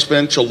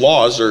exponential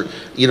laws, or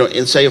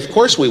and say, of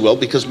course we will,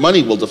 because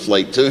money will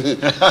deflate.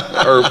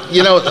 Or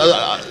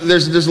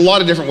there's a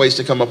lot of different ways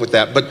to come up with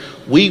that. But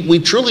we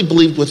truly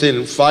believed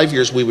within 5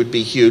 years we would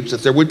be huge,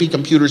 that there would be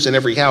computers in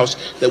every house,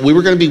 that we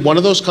were going to be one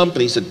of those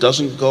companies that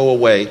doesn't go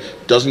away,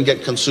 doesn't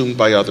get consumed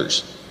by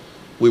others.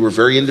 We were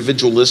very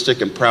individualistic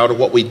and proud of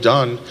what we'd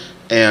done,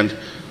 and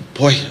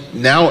boy,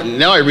 now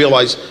I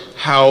realize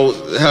how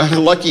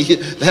lucky,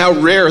 how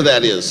rare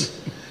that is.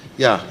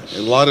 Yeah,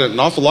 an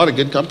awful lot of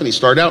good companies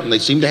start out and they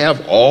seem to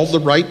have all the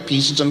right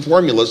pieces and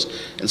formulas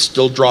and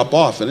still drop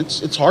off, and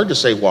it's hard to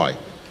say why.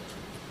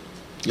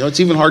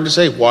 It's even hard to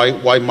say why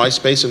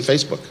MySpace and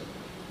Facebook.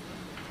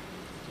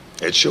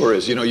 It sure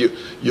is.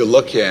 You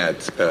look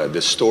at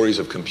the stories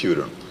of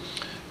computer.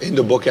 In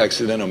the book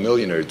Accidental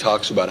Millionaire, it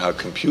talks about how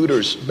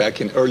computers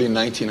back in early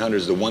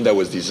 1900s, the one that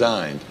was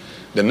designed,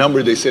 the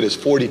number they said is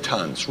 40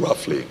 tons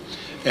roughly.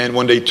 And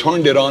when they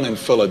turned it on in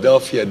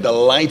Philadelphia, the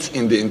lights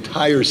in the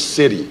entire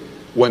city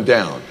went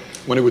down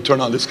when it would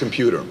turn on this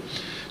computer.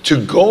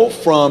 To go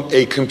from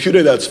a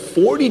computer that's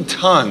 40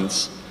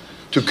 tons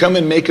to come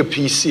and make a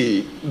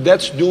PC,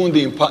 that's doing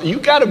the impossible. You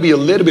got to be a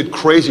little bit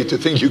crazy to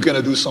think you're going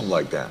to do something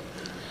like that.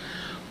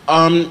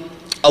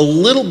 A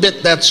little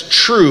bit, that's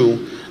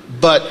true.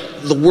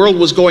 But the world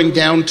was going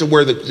down to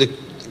where the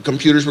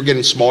computers were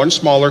getting smaller and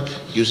smaller,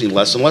 using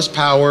less and less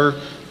power,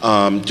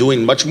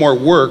 doing much more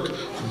work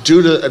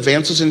due to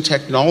advances in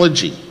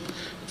technology.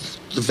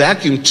 The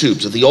vacuum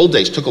tubes of the old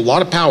days took a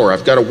lot of power.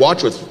 I've got a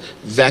watch with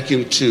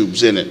vacuum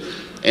tubes in it,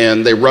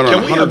 and they run on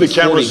 140 volts. Can we have the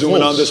camera zoom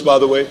in on this, by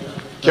the way?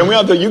 Can we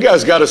have you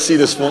guys got to see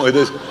this phone.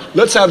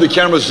 Let's have the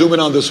camera zoom in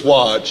on this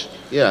watch.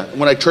 Yeah,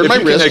 when I turn my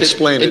wrist,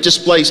 it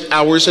displays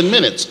hours and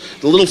minutes.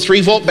 The little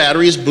 3-volt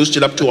battery is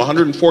boosted up to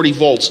 140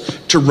 volts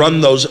to run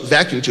those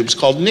vacuum tubes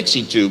called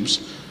Nixie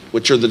tubes,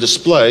 which are the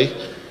display.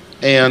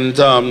 And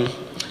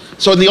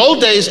so in the old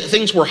days,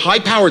 things were high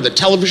powered. The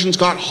televisions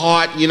got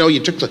hot.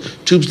 You took the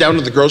tubes down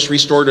to the grocery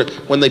store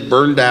when they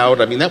burned out.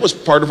 I mean, that was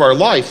part of our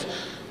life.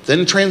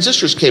 Then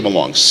transistors came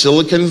along.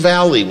 Silicon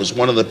Valley was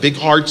one of the big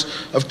hearts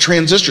of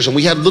transistors. And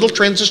we had little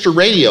transistor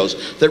radios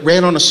that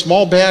ran on a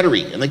small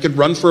battery, and they could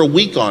run for a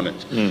week on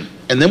it.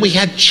 And then we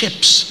had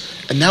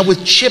chips. And now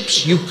with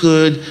chips, you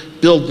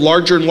could build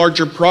larger and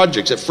larger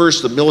projects. At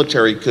first, the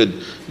military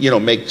could,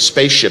 make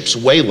spaceships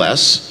way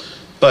less.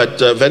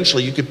 But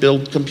eventually, you could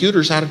build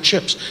computers out of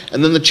chips.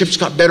 And then the chips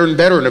got better and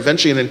better, and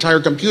eventually an entire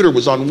computer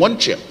was on one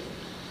chip.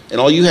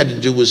 and all you had to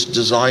do was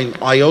design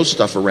I/O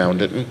stuff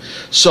around it. And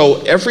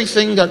so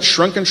everything got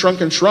shrunk and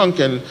shrunk and shrunk,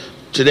 and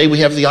today we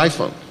have the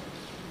iPhone.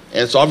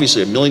 And it's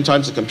obviously 1,000,000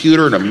 times the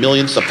computer and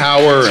 1,000,000th the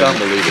power. It's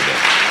unbelievable.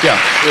 Yeah.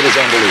 It is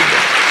unbelievable.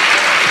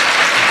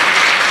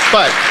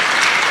 But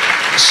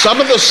some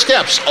of those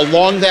steps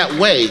along that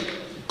way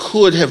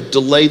could have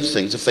delayed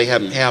things if they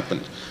hadn't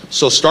happened.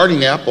 So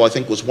starting Apple, I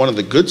think, was one of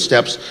the good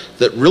steps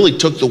that really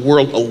took the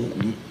world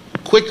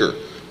quicker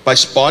by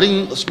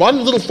spotting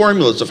little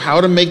formulas of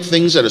how to make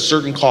things at a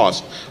certain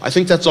cost. I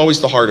think that's always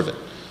the heart of it.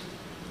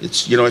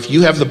 It's, if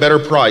you have the better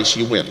price,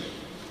 you win.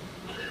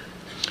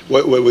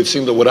 What would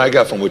seem that what I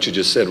got from what you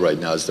just said right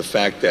now is the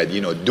fact that,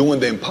 doing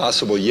the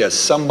impossible, yes,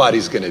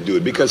 somebody's going to do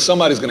it because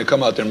somebody's going to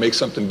come out there and make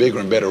something bigger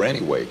and better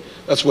anyway.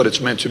 That's what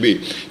it's meant to be.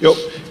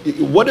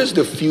 What does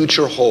the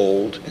future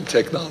hold in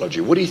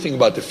technology? What do you think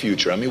about the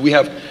future? I mean, we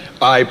have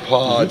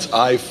iPods,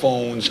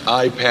 iPhones,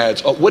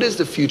 iPads. What does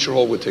the future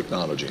hold with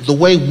technology? The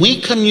way we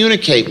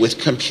communicate with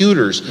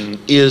computers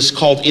is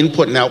called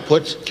input and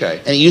output. Okay.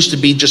 And it used to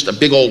be just a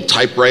big old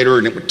typewriter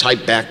and it would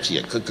type back to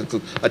you,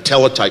 a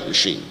teletype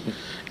machine.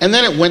 And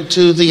then it went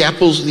to the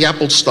Apple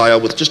style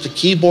with just a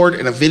keyboard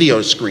and a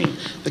video screen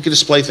that could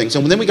display things.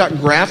 And then we got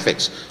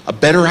graphics, a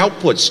better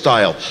output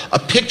style. A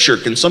picture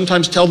can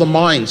sometimes tell the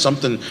mind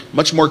something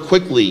much more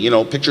quickly.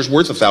 Picture's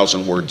worth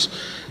 1,000 words.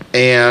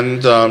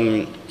 And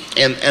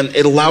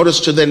it allowed us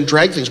to then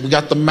drag things. We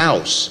got the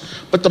mouse.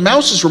 But the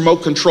mouse is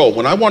remote control.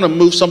 When I want to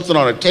move something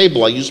on a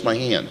table, I use my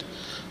hand.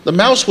 The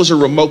mouse was a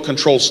remote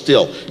control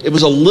still. It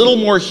was a little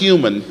more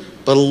human,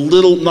 but a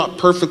little not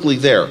perfectly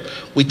there.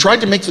 We tried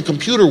to make the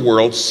computer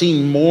world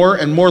seem more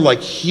and more like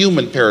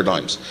human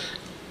paradigms.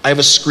 I have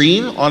a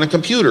screen on a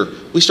computer.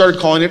 We started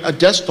calling it a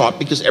desktop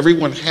because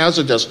everyone has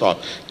a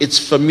desktop. It's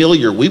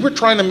familiar. We were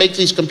trying to make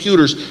these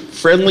computers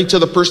friendly to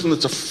the person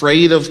that's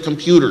afraid of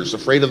computers,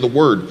 afraid of the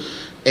word.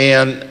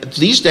 And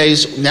these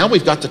days, now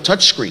we've got the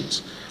touch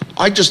screens.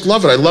 I just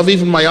love it. I love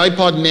even my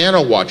iPod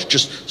Nano watch,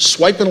 just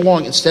swiping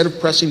along instead of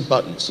pressing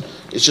buttons.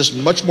 It's just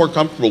much more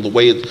comfortable the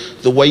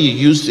way you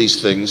use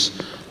these things.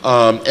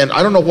 And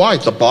I don't know why.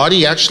 The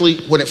body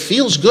actually, when it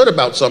feels good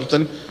about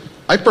something,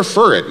 I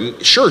prefer it.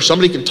 And sure,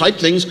 somebody can type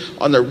things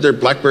on their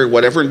BlackBerry,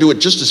 whatever, and do it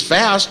just as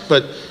fast,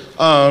 but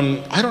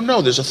I don't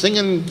know. There's a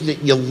thing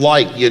that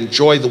you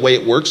enjoy the way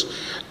it works.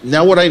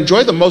 Now, what I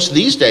enjoy the most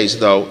these days,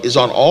 though, is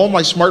on all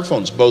my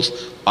smartphones, both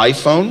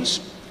iPhones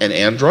and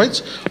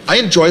Androids. I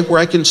enjoy where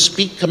I can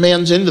speak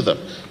commands into them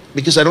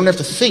because I don't have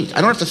to think.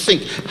 I don't have to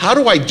think, how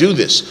do I do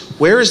this?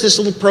 Where is this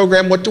little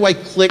program? What do I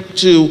click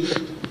to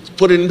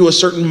put it into a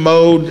certain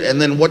mode?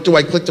 And then what do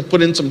I click to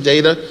put in some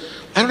data?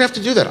 I don't have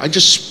to do that. I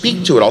just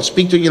speak to it. I'll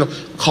speak to,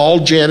 call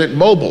Janet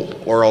Mobile,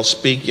 or I'll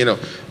speak,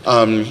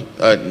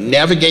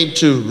 navigate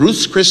to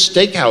Ruth's Chris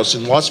Steakhouse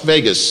in Las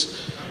Vegas,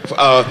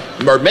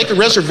 or make a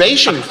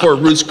reservation for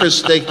Ruth's Chris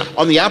Steak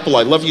on the Apple.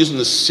 I love using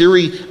the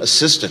Siri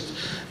assistant.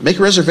 Make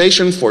a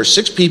reservation for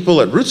 6 people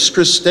at Ruth's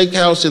Chris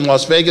Steakhouse in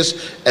Las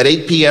Vegas at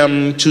 8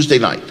 p.m. Tuesday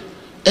night.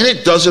 And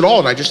it does it all,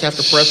 and I just have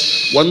to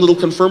press one little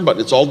confirm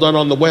button. It's all done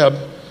on the web.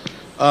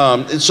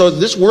 And so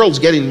this world's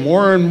getting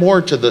more and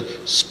more to the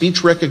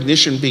speech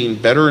recognition being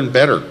better and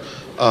better.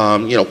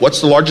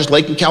 What's the largest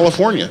lake in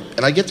California?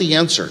 And I get the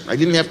answer. I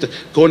didn't have to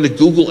go into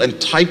Google and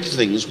type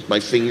things with my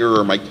finger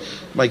or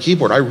my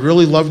keyboard. I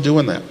really love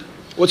doing that.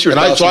 What's your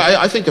thoughts? So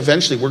I think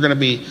eventually we're going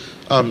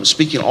to be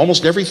speaking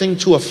almost everything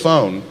to a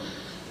phone.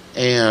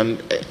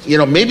 And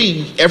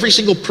maybe every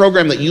single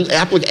program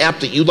app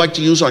that you'd like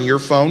to use on your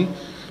phone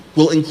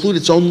will include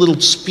its own little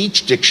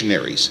speech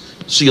dictionaries.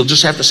 So you'll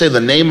just have to say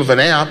the name of an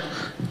app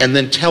and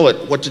then tell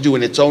it what to do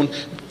in its own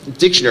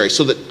dictionary,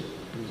 so that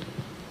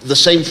the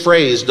same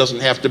phrase doesn't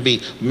have to be,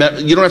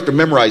 you don't have to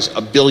memorize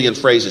a billion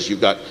phrases.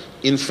 You've got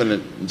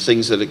infinite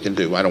things that it can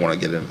do. I don't want to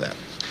get into that.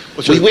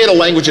 We had a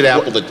language at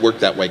Apple that worked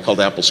that way called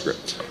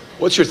AppleScript.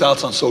 What's your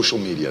thoughts on social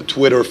media,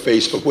 Twitter,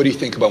 Facebook? What do you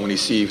think about when you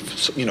see,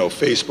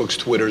 Facebook's,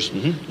 Twitter's,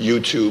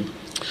 YouTube?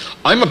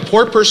 I'm a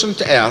poor person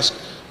to ask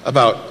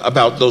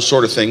about those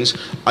sort of things.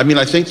 I mean,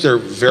 I think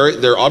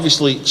they're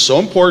obviously so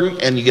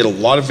important, and you get a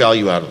lot of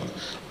value out of them.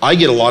 I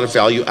get a lot of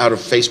value out of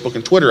Facebook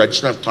and Twitter. I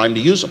just don't have time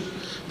to use them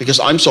because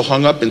I'm so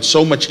hung up in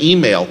so much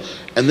email.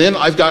 And then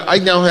I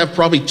now have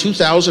probably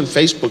 2,000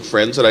 Facebook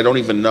friends that I don't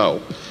even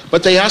know.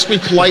 But they asked me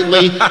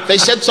politely, they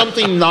said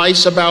something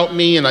nice about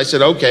me, and I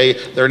said, okay,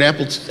 they're an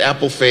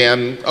Apple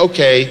fan,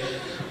 okay.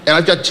 And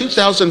I've got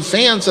 2,000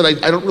 fans that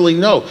I don't really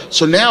know.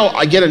 So now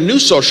I get a new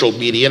social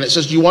media, and it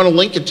says, do you want to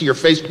link it to your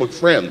Facebook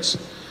friends?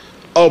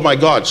 Oh my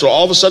God, so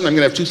all of a sudden I'm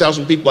going to have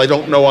 2,000 people I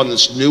don't know on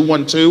this new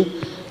one too?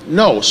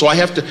 No, so I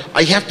have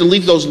to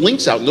leave those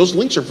links out, and those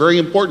links are very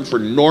important for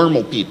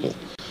normal people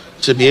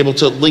to be able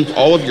to link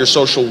all of your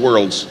social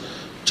worlds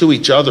to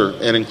each other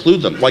and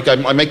include them. Like I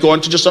might go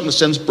on to just something that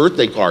sends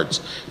birthday cards.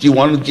 Do you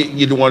want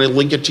to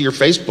link it to your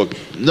Facebook?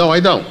 No,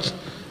 I don't.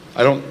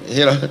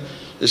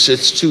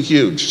 It's too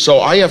huge. So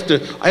I have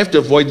to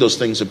avoid those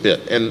things a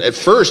bit. And at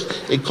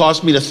first it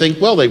caused me to think,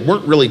 well, they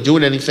weren't really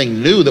doing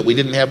anything new that we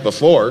didn't have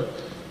before.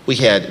 We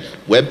had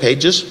web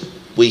pages,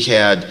 We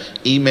had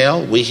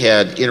email, we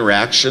had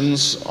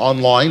interactions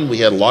online, we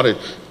had a lot of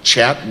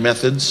chat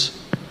methods.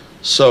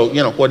 So,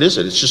 what is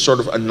it? It's just sort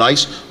of a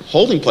nice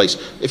holding place.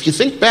 If you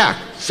think back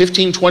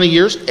 15, 20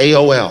 years,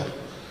 AOL.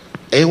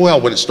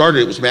 AOL, when it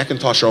started, it was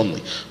Macintosh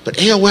only. But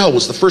AOL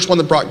was the first one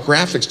that brought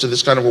graphics to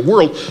this kind of a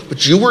world.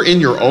 But you were in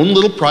your own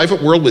little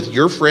private world with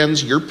your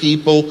friends, your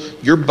people,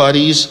 your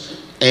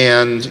buddies,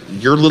 and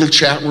your little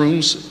chat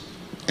rooms.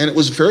 And it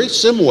was a very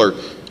similar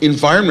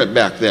environment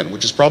back then,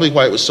 which is probably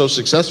why it was so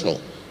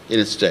successful in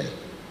its day.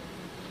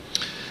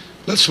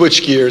 Let's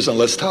switch gears and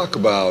let's talk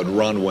about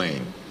Ron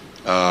Wayne.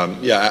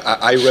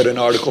 I read an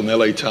article in the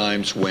LA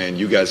Times when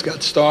you guys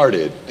got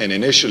started, and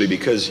initially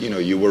because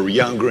you were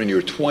younger in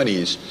your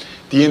 20s,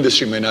 the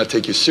industry may not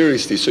take you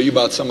seriously, so you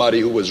bought somebody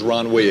who was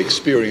Ron Way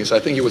experienced. I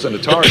think he was an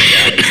Atari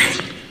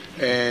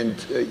guy, and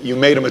you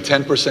made him a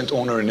 10%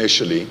 owner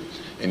initially,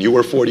 and you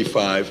were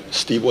 45,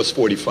 Steve was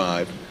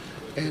 45,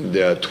 and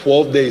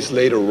 12 days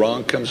later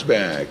Ron comes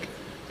back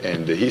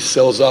and he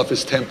sells off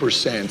his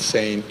 10%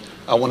 saying,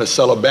 I want to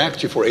sell it back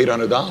to you for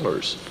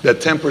 $800. That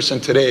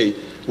 10% today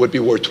would be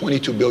worth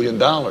 $22 billion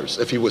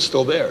if he was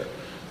still there.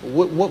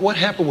 What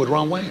happened with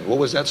Ron Wayne? What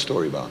was that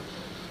story about?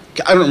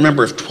 I don't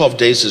remember if 12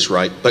 days is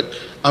right, but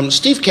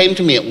Steve came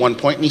to me at one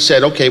point and he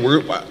said, okay,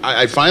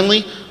 I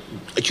finally,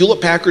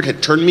 Hewlett-Packard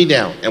had turned me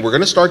down, and we're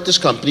going to start this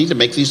company to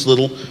make these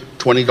little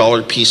 $20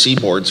 PC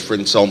boards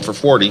and sell them for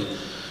 40.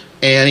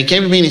 And he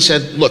came to me and he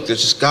said, look,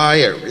 there's this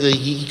guy,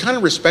 he kind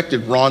of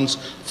respected Ron's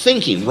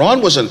thinking. Ron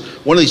was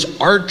one of these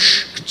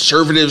arch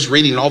conservatives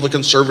reading all the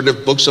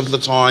conservative books of the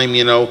time,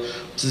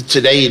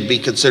 Today he'd be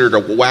considered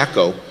a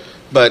wacko.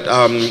 But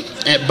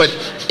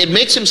it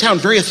makes him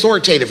sound very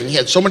authoritative, and he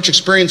had so much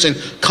experience in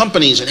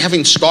companies and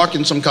having stock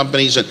in some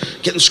companies and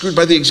getting screwed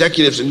by the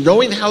executives and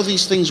knowing how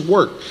these things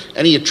work.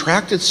 And he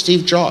attracted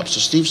Steve Jobs. So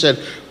Steve said,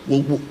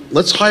 well,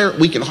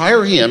 we can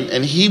hire him,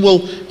 and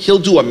he'll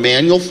do a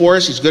manual for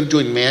us. He's good at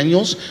doing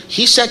manuals.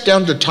 He sat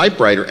down to a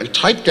typewriter and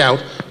typed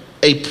out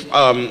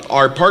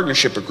our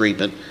partnership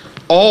agreement,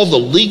 all the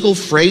legal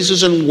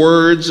phrases and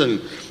words,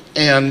 and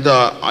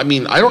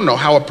I don't know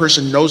how a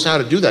person knows how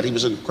to do that. He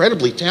was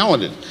incredibly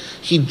talented.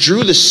 He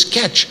drew the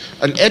sketch,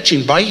 an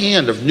etching by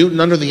hand of Newton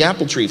under the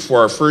apple tree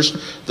for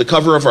the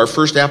cover of our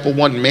first Apple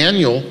I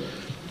manual,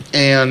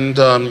 and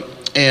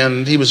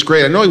he was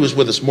great. I know he was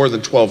with us more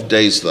than 12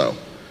 days though.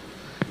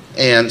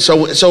 And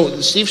so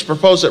Steve's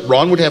proposed that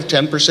Ron would have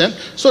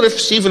 10%, so that if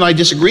Steve and I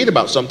disagreed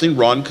about something,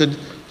 Ron could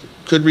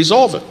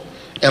resolve it.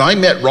 And I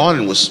met Ron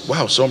and was,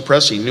 so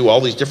impressed. He knew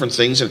all these different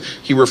things, and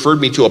he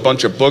referred me to a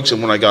bunch of books,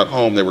 and when I got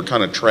home, they were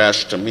kind of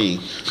trash to me.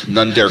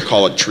 None dare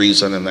call it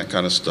treason and that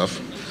kind of stuff.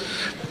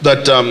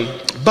 But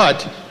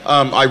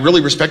I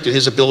really respected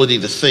his ability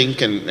to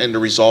think and to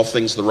resolve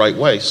things the right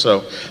way.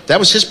 So that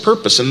was his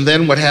purpose. And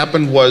then what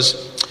happened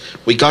was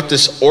we got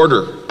this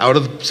order out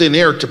of thin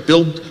air to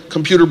build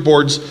computer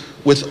boards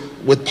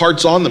with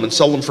parts on them and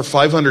sell them for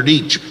 $500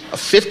 each, a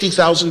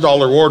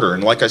 $50,000 order.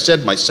 And like I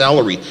said, my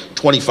salary,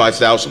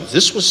 $25,000.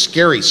 This was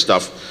scary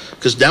stuff,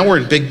 because now we're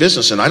in big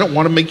business, and I don't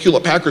want to make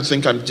Hewlett-Packard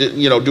think I'm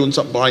doing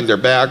something behind their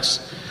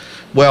backs.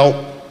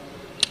 Well,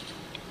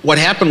 what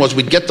happened was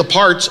we'd get the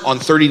parts on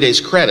 30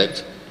 days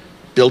credit,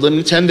 build them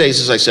in 10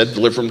 days, as I said,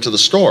 deliver them to the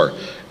store.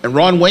 And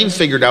Ron Wayne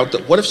figured out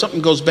that what if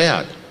something goes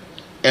bad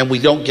and we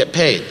don't get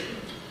paid?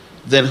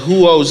 Then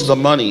who owes the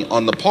money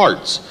on the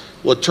parts?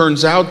 Well, it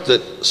turns out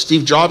that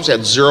Steve Jobs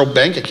had zero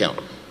bank account.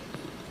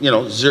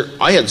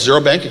 I had zero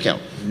bank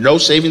account, no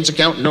savings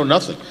account, no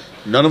nothing.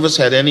 None of us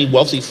had any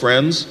wealthy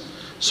friends.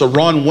 So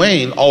Ron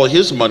Wayne, all of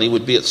his money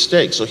would be at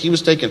stake. So he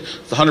was taking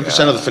the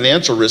 100% of the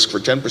financial risk for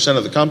 10%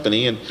 of the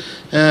company, and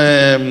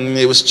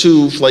it was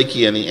too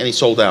flaky, and he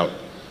sold out.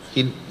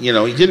 He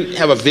didn't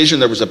have a vision.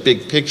 There was a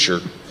big picture,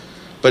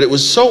 but it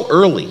was so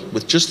early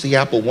with just the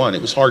Apple I.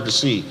 It was hard to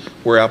see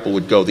where Apple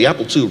would go. The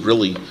Apple II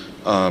really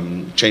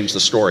changed the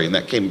story, and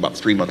that came about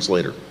 3 months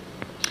later.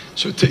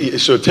 So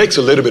it takes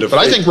a little bit of But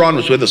I think Ron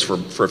was with us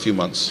for a few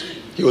months.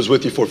 He was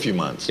with you for a few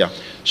months. Yeah.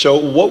 So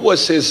what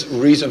was his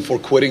reason for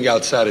quitting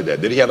outside of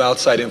that? Did he have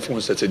outside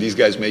influence that said these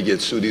guys may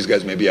get sued, these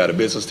guys may be out of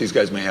business, these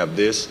guys may have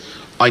this?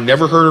 I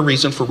never heard a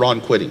reason for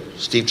Ron quitting.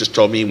 Steve just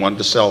told me he wanted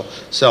to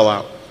sell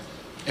out.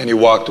 And he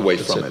walked away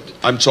from it.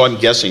 I'm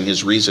guessing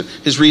his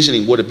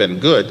reasoning would have been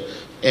good,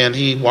 and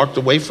he walked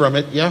away from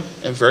it,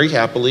 and very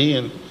happily.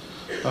 And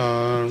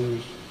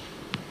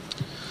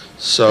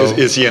so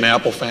is he an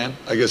Apple fan?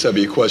 I guess that'd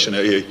be a question.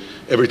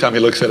 Every time he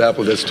looks at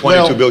Apple, that's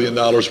 $22 billion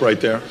right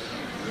there.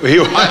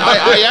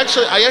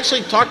 I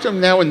actually talk to him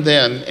now and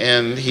then,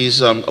 and he's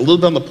a little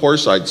bit on the poor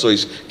side, so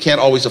he can't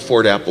always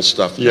afford Apple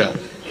stuff. Yeah,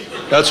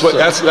 that's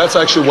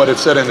actually what it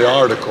said in the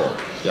article.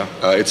 Yeah,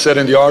 it said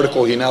in the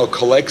article he now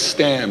collects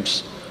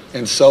stamps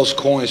and sells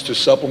coins to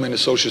supplement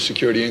his Social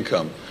Security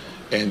income.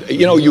 And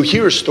you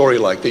hear a story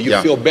like that, you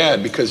feel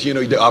bad because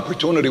the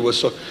opportunity was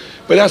so.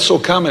 But that's so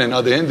common in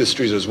other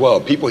industries as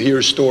well. People hear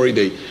a story,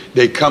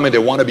 they come in, they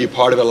want to be a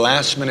part of it.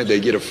 Last minute, they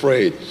get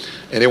afraid,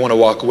 and they want to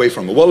walk away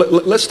from it. Well,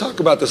 let's talk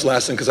about this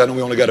last thing, because I know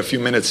we only got a few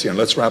minutes here, and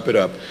let's wrap it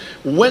up.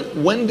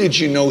 When did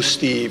you know,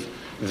 Steve,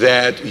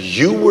 that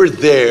you were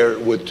there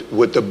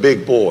with the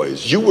big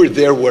boys. You were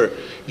there where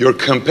your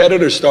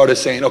competitors started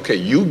saying, okay,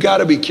 you got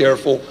to be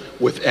careful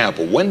with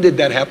Apple. When did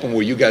that happen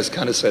where you guys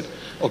kind of said,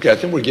 okay, I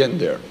think we're getting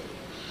there?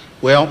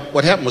 Well,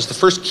 what happened was the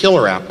first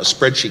killer app, a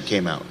spreadsheet,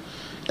 came out.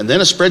 And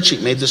then a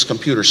spreadsheet made this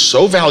computer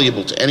so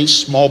valuable to any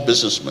small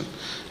businessman.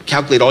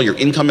 Calculate all your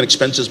income and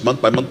expenses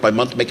month by month by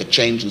month, make a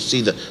change and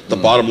see the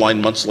bottom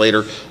line months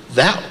later.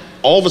 That,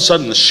 all of a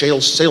sudden, the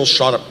sales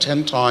shot up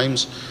 10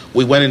 times.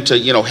 We went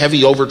into,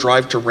 heavy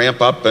overdrive to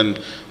ramp up, and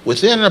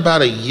within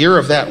about a year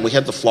of that, we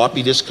had the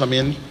floppy disk come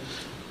in.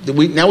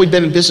 Now we've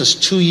been in business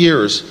 2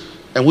 years,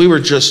 and we were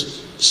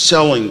just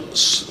selling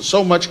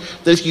so much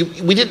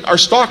that our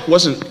stock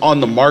wasn't on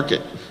the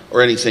market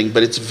or anything,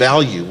 but its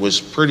value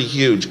was pretty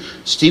huge.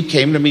 Steve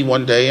came to me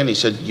one day and he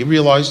said, you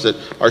realize that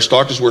our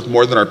stock is worth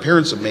more than our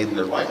parents have made in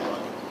their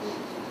lifetime?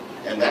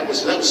 And that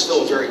was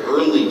still a very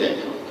early day.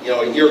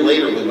 A year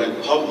later we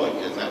went public,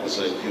 and that was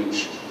a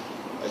huge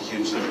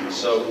thing.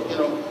 So,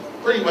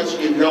 pretty much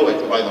you know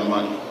it by the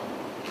money,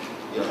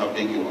 how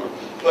big you are.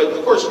 But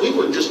of course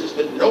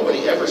but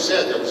nobody ever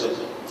said there was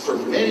for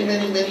many,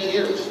 many, many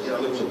years, there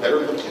was a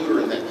better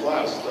computer in that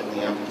class than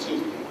the Apple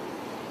II.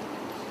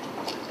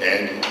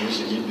 And you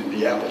said you did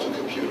the Apple II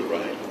computer,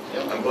 right?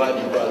 Yeah. I'm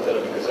glad you brought that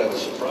up because I have a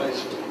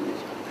surprise for you.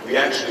 We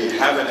actually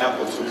have an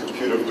Apple II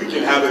computer. If we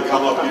can have it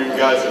come up here,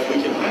 guys, if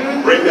we can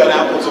bring that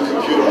Apple II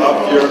computer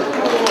up here.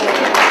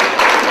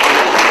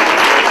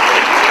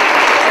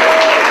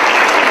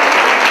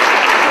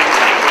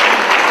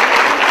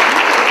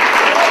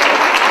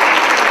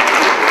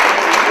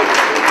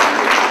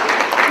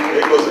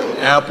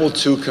 Apple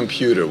II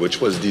computer,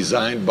 which was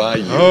designed by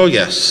you. Oh,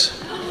 yes.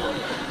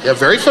 Yeah,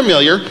 very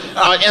familiar.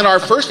 And our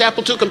first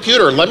Apple II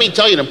computer, let me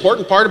tell you an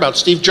important part about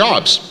Steve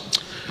Jobs.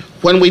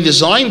 When we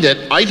designed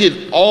it, I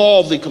did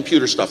all the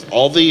computer stuff,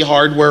 all the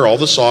hardware, all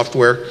the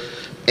software.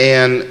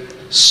 And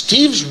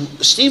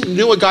Steve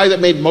knew a guy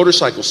that made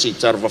motorcycle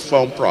seats out of a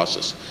foam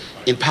process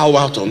in Palo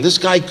Alto, and this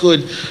guy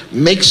could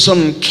make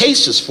some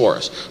cases for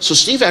us. So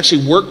Steve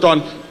actually worked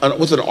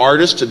with an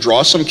artist to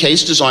draw some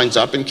case designs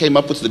up and came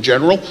up with the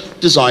general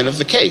design of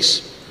the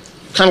case.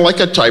 Kind of like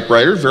a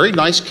typewriter, very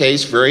nice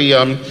case, very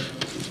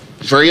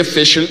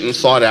efficient and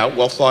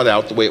well thought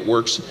out the way it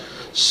works.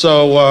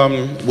 So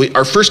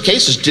our first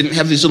cases didn't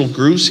have these little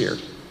grooves here.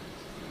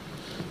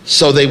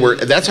 So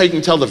that's how you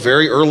can tell the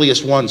very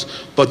earliest ones.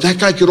 But that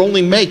guy could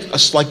only make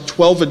us like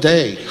 12 a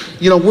day.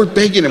 We're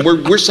begging him.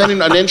 We're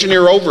sending an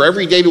engineer over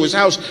every day to his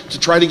house to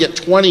try to get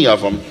 20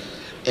 of them.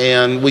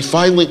 And we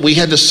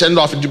had to send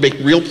off and make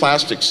real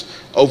plastics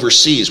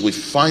overseas. We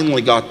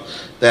finally got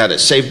that. It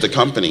saved the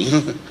company.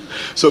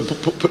 So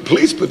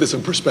please put this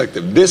in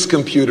perspective. This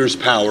computer's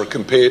power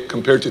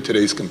compared to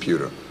today's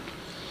computer?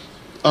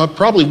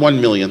 Probably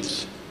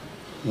 1/1,000,000th.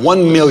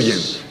 1 million.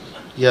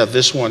 Yeah,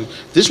 this one.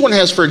 This one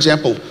has, for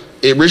example,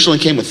 it originally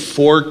came with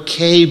 4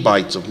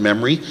 KB of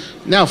memory.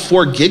 Now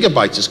 4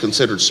 GB is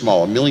considered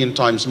small, 1,000,000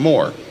 times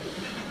more.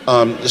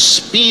 The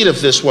speed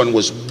of this one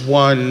was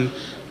 1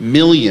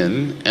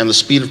 million, and the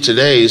speed of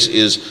today's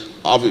is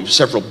obviously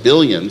several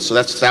billion, so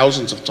that's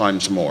thousands of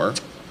times more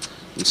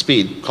in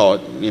speed. Call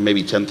it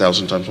maybe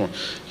 10,000 times more.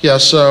 Yeah,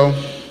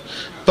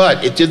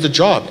 but it did the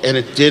job, and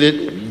it did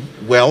it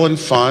well and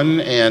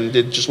fun, and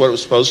did just what it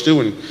was supposed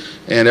to,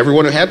 and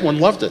everyone who had one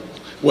loved it.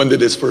 When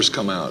did this first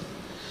come out?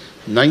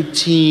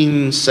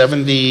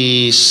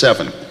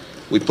 1977.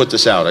 We put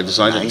this out. I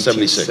designed it in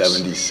 76.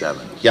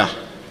 1977. Yeah.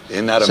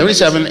 Isn't that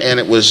 77, amazing? and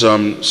it was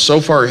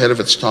so far ahead of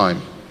its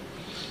time.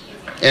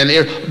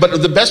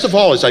 But the best of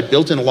all is I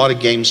built in a lot of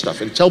game stuff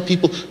and tell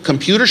people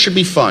computers should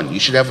be fun. You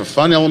should have a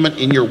fun element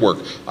in your work.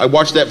 I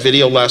watched that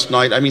video last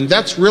night. I mean,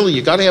 that's really,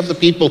 you got to have the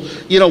people,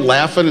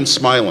 laughing and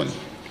smiling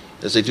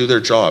as they do their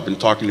job and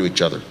talking to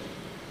each other.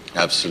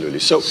 Absolutely.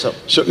 So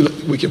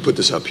we can put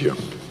this up here.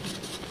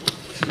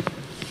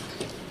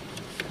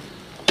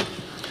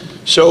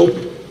 So,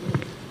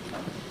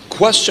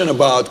 question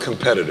about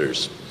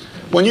competitors.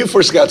 When you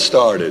first got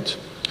started,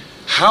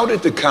 how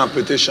did the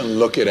competition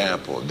look at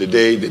Apple? Did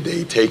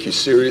they take you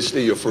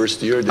seriously your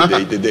first year?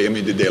 Did they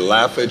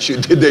laugh at you?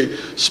 Did they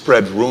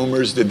spread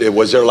rumors?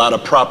 Was there a lot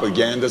of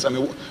propagandas? I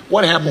mean,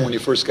 what happened when you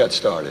first got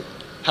started?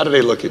 How did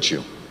they look at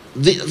you?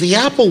 The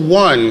Apple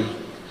I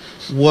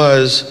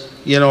was,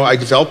 I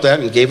developed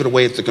that and gave it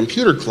away at the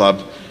computer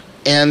club,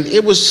 and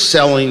it was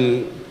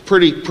selling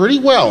pretty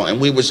well,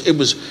 and it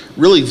was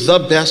really the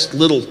best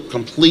little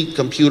complete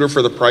computer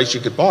for the price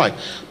you could buy.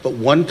 But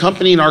one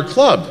company in our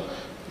club,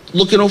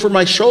 looking over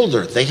my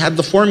shoulder, they had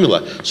the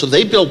formula. So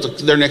they built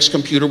their next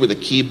computer with a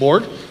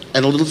keyboard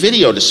and a little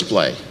video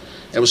display.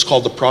 It was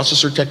called the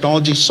Processor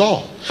Technology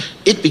SAW.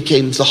 It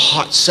became the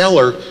hot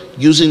seller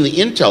using the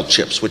Intel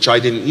chips, which I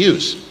didn't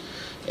use,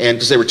 and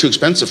because they were too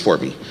expensive for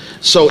me.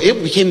 So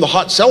it became the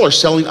hot seller,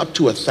 selling up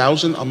to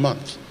 1,000 a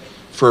month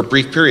for a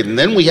brief period. And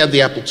then we had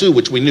the Apple II,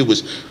 which we knew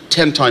was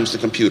 10 times the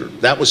computer.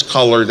 That was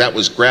color, that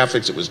was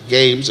graphics, it was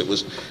games, it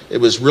was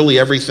really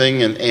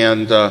everything,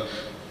 and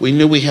we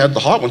knew we had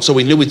the hot one, so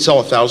we knew we'd sell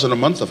 1,000 a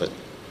month of it.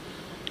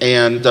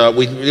 And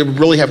we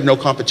really have no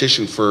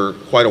competition for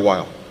quite a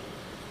while.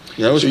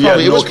 You know, So you had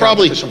it no was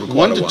probably competition for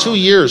quite 1 a to while. 2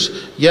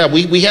 years. Yeah,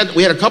 we had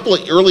a couple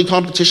of early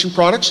competition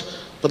products,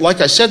 but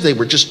like I said, they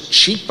were just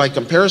cheap by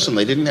comparison.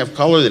 They didn't have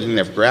color, they didn't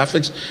have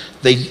graphics.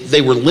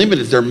 They were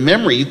limited. Their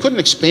memory, you couldn't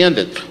expand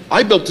it.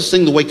 I built this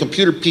thing the way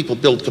computer people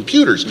build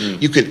computers.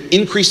 You can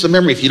increase the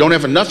memory. If you don't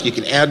have enough, you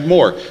can add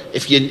more.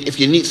 If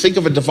you need, think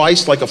of a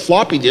device like a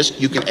floppy disk,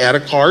 you can add a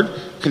card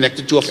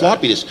connected to a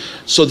floppy disk.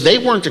 So they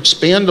weren't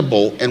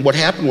expandable, and what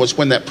happened was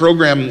when that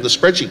program, the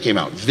spreadsheet came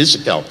out,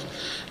 VisiCalc,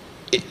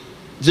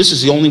 this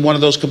is the only one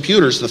of those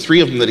computers, the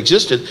 3 of them that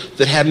existed,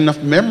 that had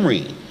enough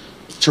memory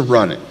to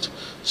run it.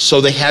 So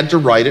they had to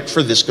write it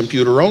for this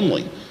computer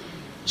only.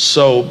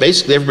 So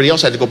basically everybody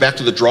else had to go back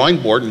to the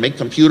drawing board and make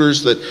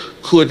computers that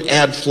could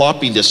add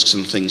floppy disks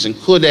and things and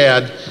could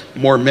add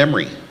more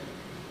memory.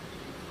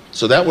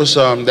 So that was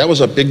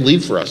a big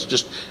lead for us.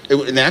 Just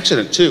an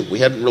accident too. We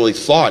hadn't really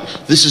thought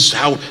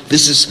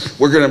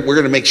we're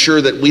gonna make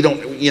sure that we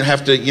don't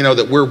have to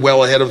that we're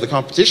well ahead of the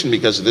competition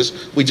because of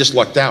this. We just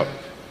lucked out.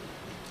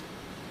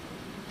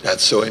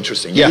 That's so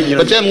interesting. Yeah,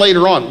 but then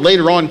later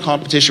on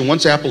competition,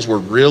 once Apples were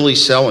really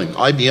selling,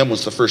 IBM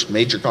was the first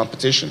major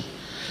competition.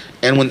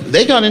 And when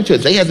they got into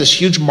it, they had this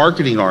huge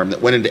marketing arm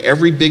that went into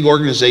every big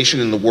organization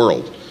in the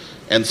world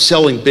and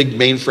selling big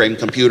mainframe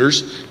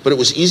computers, but it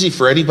was easy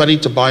for anybody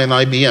to buy an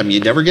IBM.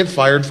 You never get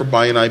fired for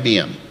buying an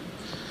IBM.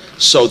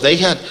 So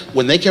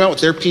when they came out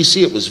with their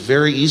PC, it was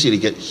very easy to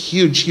get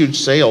huge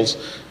sales.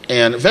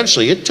 And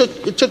eventually, it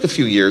took a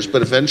few years,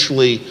 but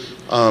eventually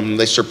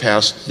they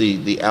surpassed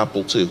the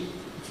Apple II.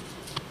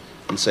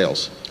 In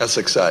sales. That's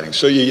exciting.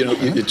 So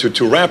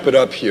to wrap it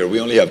up here, we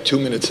only have 2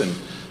 minutes and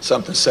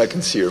something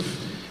seconds here.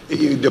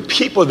 The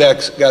people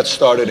that got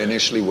started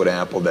initially with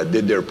Apple, that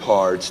did their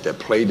parts, that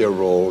played their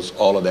roles,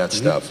 all of that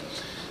stuff.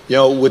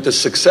 With the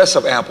success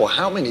of Apple,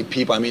 how many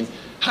people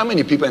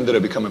ended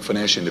up becoming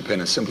financially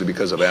independent simply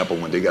because of Apple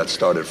when they got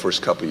started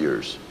first couple of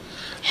years?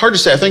 Hard to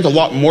say. I think a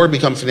lot more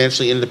become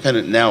financially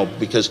independent now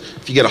because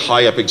if you get a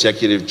high up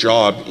executive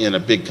job in a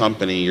big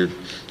company, your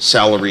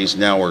salaries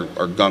now are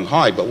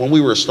gung-high. But when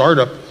we were a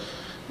startup,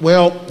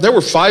 well, there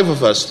were 5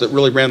 of us that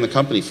really ran the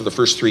company for the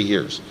first 3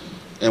 years.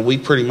 And we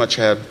pretty much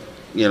had,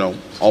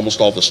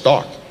 almost all the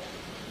stock.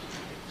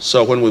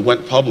 So when we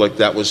went public,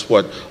 that was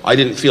what I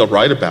didn't feel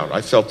right about.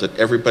 I felt that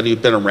everybody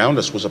who'd been around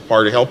us was a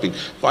part of helping.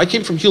 I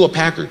came from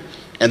Hewlett-Packard.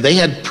 And they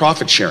had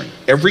profit sharing.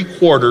 Every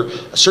quarter,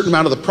 a certain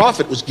amount of the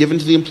profit was given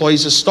to the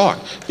employees as stock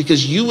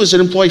because you as an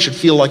employee should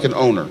feel like an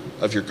owner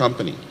of your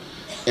company.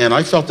 And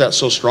I felt that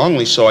so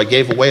strongly, so I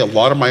gave away a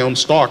lot of my own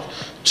stock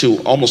to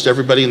almost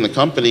everybody in the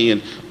company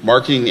in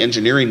marketing,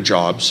 engineering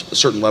jobs, a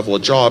certain level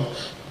of job.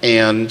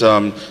 And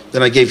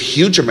then I gave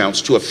huge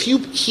amounts to a few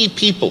key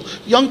people,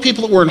 young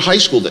people that were in high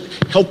school that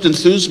helped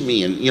enthuse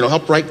me and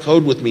helped write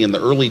code with me in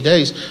the early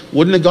days.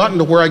 Wouldn't have gotten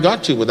to where I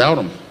got to without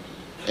them.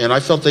 And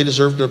I felt they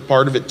deserved a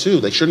part of it too.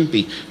 They shouldn't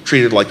be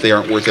treated like they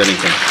aren't worth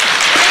anything.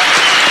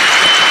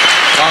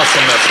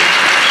 Awesome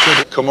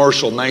message.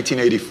 Commercial,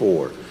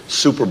 1984,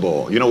 Super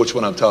Bowl. You know which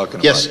one I'm talking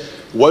about? Yes.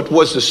 What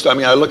was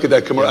I look at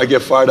that commercial, I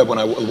get fired up when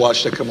I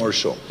watch the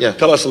commercial. Yeah.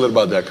 Tell us a little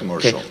about that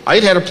commercial. Okay. I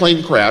had a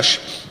plane crash.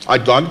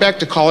 I'd gone back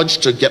to college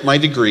to get my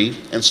degree.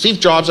 And Steve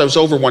Jobs, I was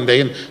over one day,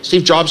 and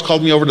Steve Jobs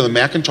called me over to the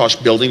Macintosh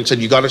building and said,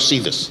 "You got to see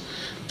this."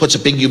 Puts a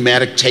big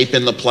pneumatic tape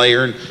in the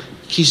player and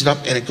keys it up,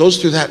 and it goes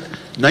through that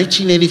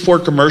 1984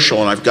 commercial,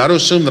 and I've got to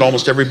assume that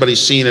almost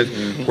everybody's seen it,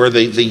 where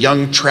the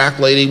young track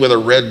lady with a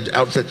red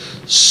outfit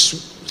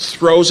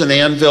throws an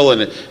anvil,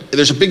 and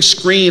there's a big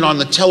screen on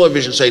the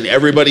television saying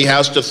everybody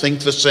has to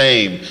think the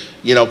same,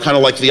 kind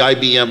of like the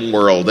IBM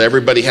world.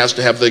 Everybody has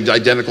to have the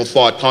identical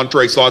thought.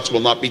 Contrary thoughts will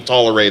not be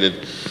tolerated.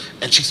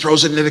 And she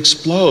throws it and it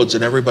explodes,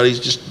 and everybody's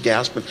just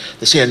gasping.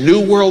 They say a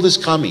new world is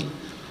coming.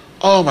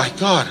 Oh my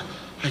God.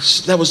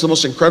 That was the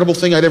most incredible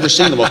thing I'd ever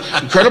seen, the most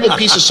incredible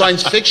piece of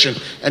science fiction.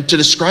 And to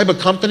describe a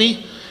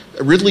company,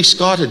 Ridley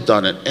Scott had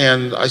done it.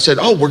 And I said,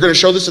 "Oh, we're going to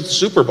show this at the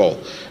Super Bowl."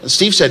 And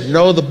Steve said,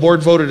 "No, the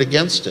board voted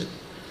against it."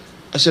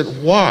 I said,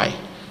 "Why?"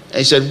 And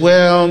he said,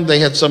 "Well, they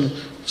had some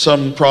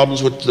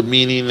problems with the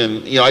meaning,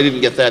 and I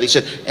didn't get that." He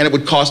said, "And it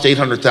would cost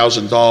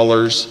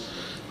 $800,000.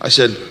 I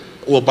said,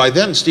 "Well, by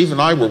then, Steve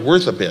and I were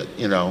worth a bit,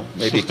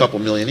 maybe a couple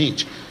million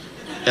each."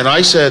 And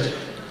I said,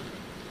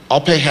 "I'll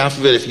pay half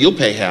of it if you'll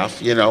pay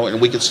half, and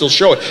we can still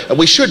show it." And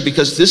we should,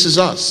 because this is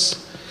us.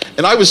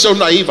 And I was so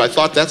naive, I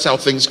thought that's how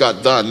things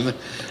got done.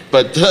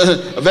 But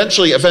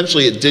eventually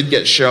it did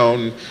get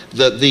shown.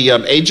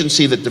 The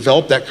agency that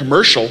developed that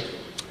commercial,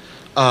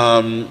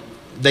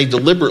 they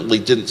deliberately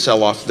didn't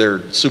sell off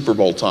their Super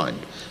Bowl time.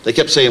 They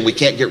kept saying, "We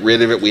can't get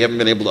rid of it, we haven't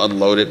been able to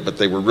unload it," but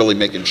they were really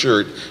making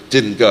sure it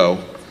didn't go.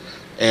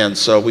 And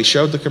so we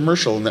showed the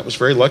commercial, and that was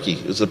very lucky.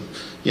 It was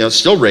it's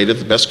still rated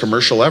the best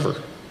commercial ever.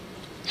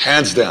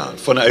 Hands down,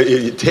 for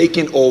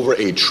taking over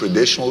a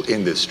traditional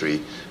industry,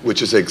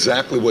 which is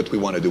exactly what we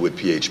want to do with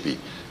PHP.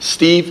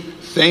 Steve,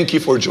 thank you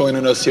for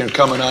joining us here and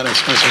coming on and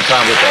spending some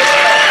time with us.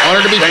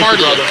 Honored to be part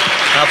of it.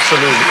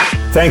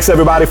 Absolutely. Thanks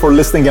everybody for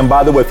listening. And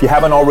by the way, if you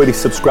haven't already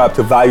subscribed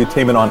to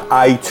Valuetainment on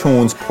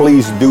iTunes,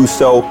 please do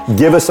so.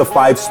 Give us a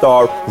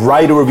 5-star,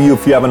 write a review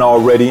if you haven't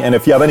already. And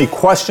if you have any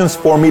questions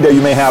for me that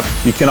you may have,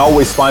 you can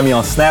always find me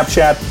on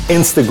Snapchat,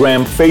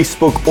 Instagram,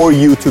 Facebook, or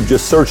YouTube.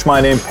 Just search my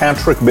name,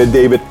 Patrick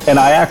Bet-David. And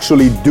I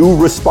actually do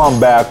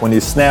respond back when you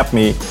snap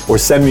me or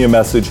send me a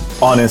message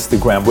on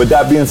Instagram. With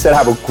that being said,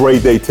 have a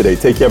great day today.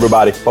 Take care,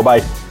 everybody.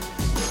 Bye-bye.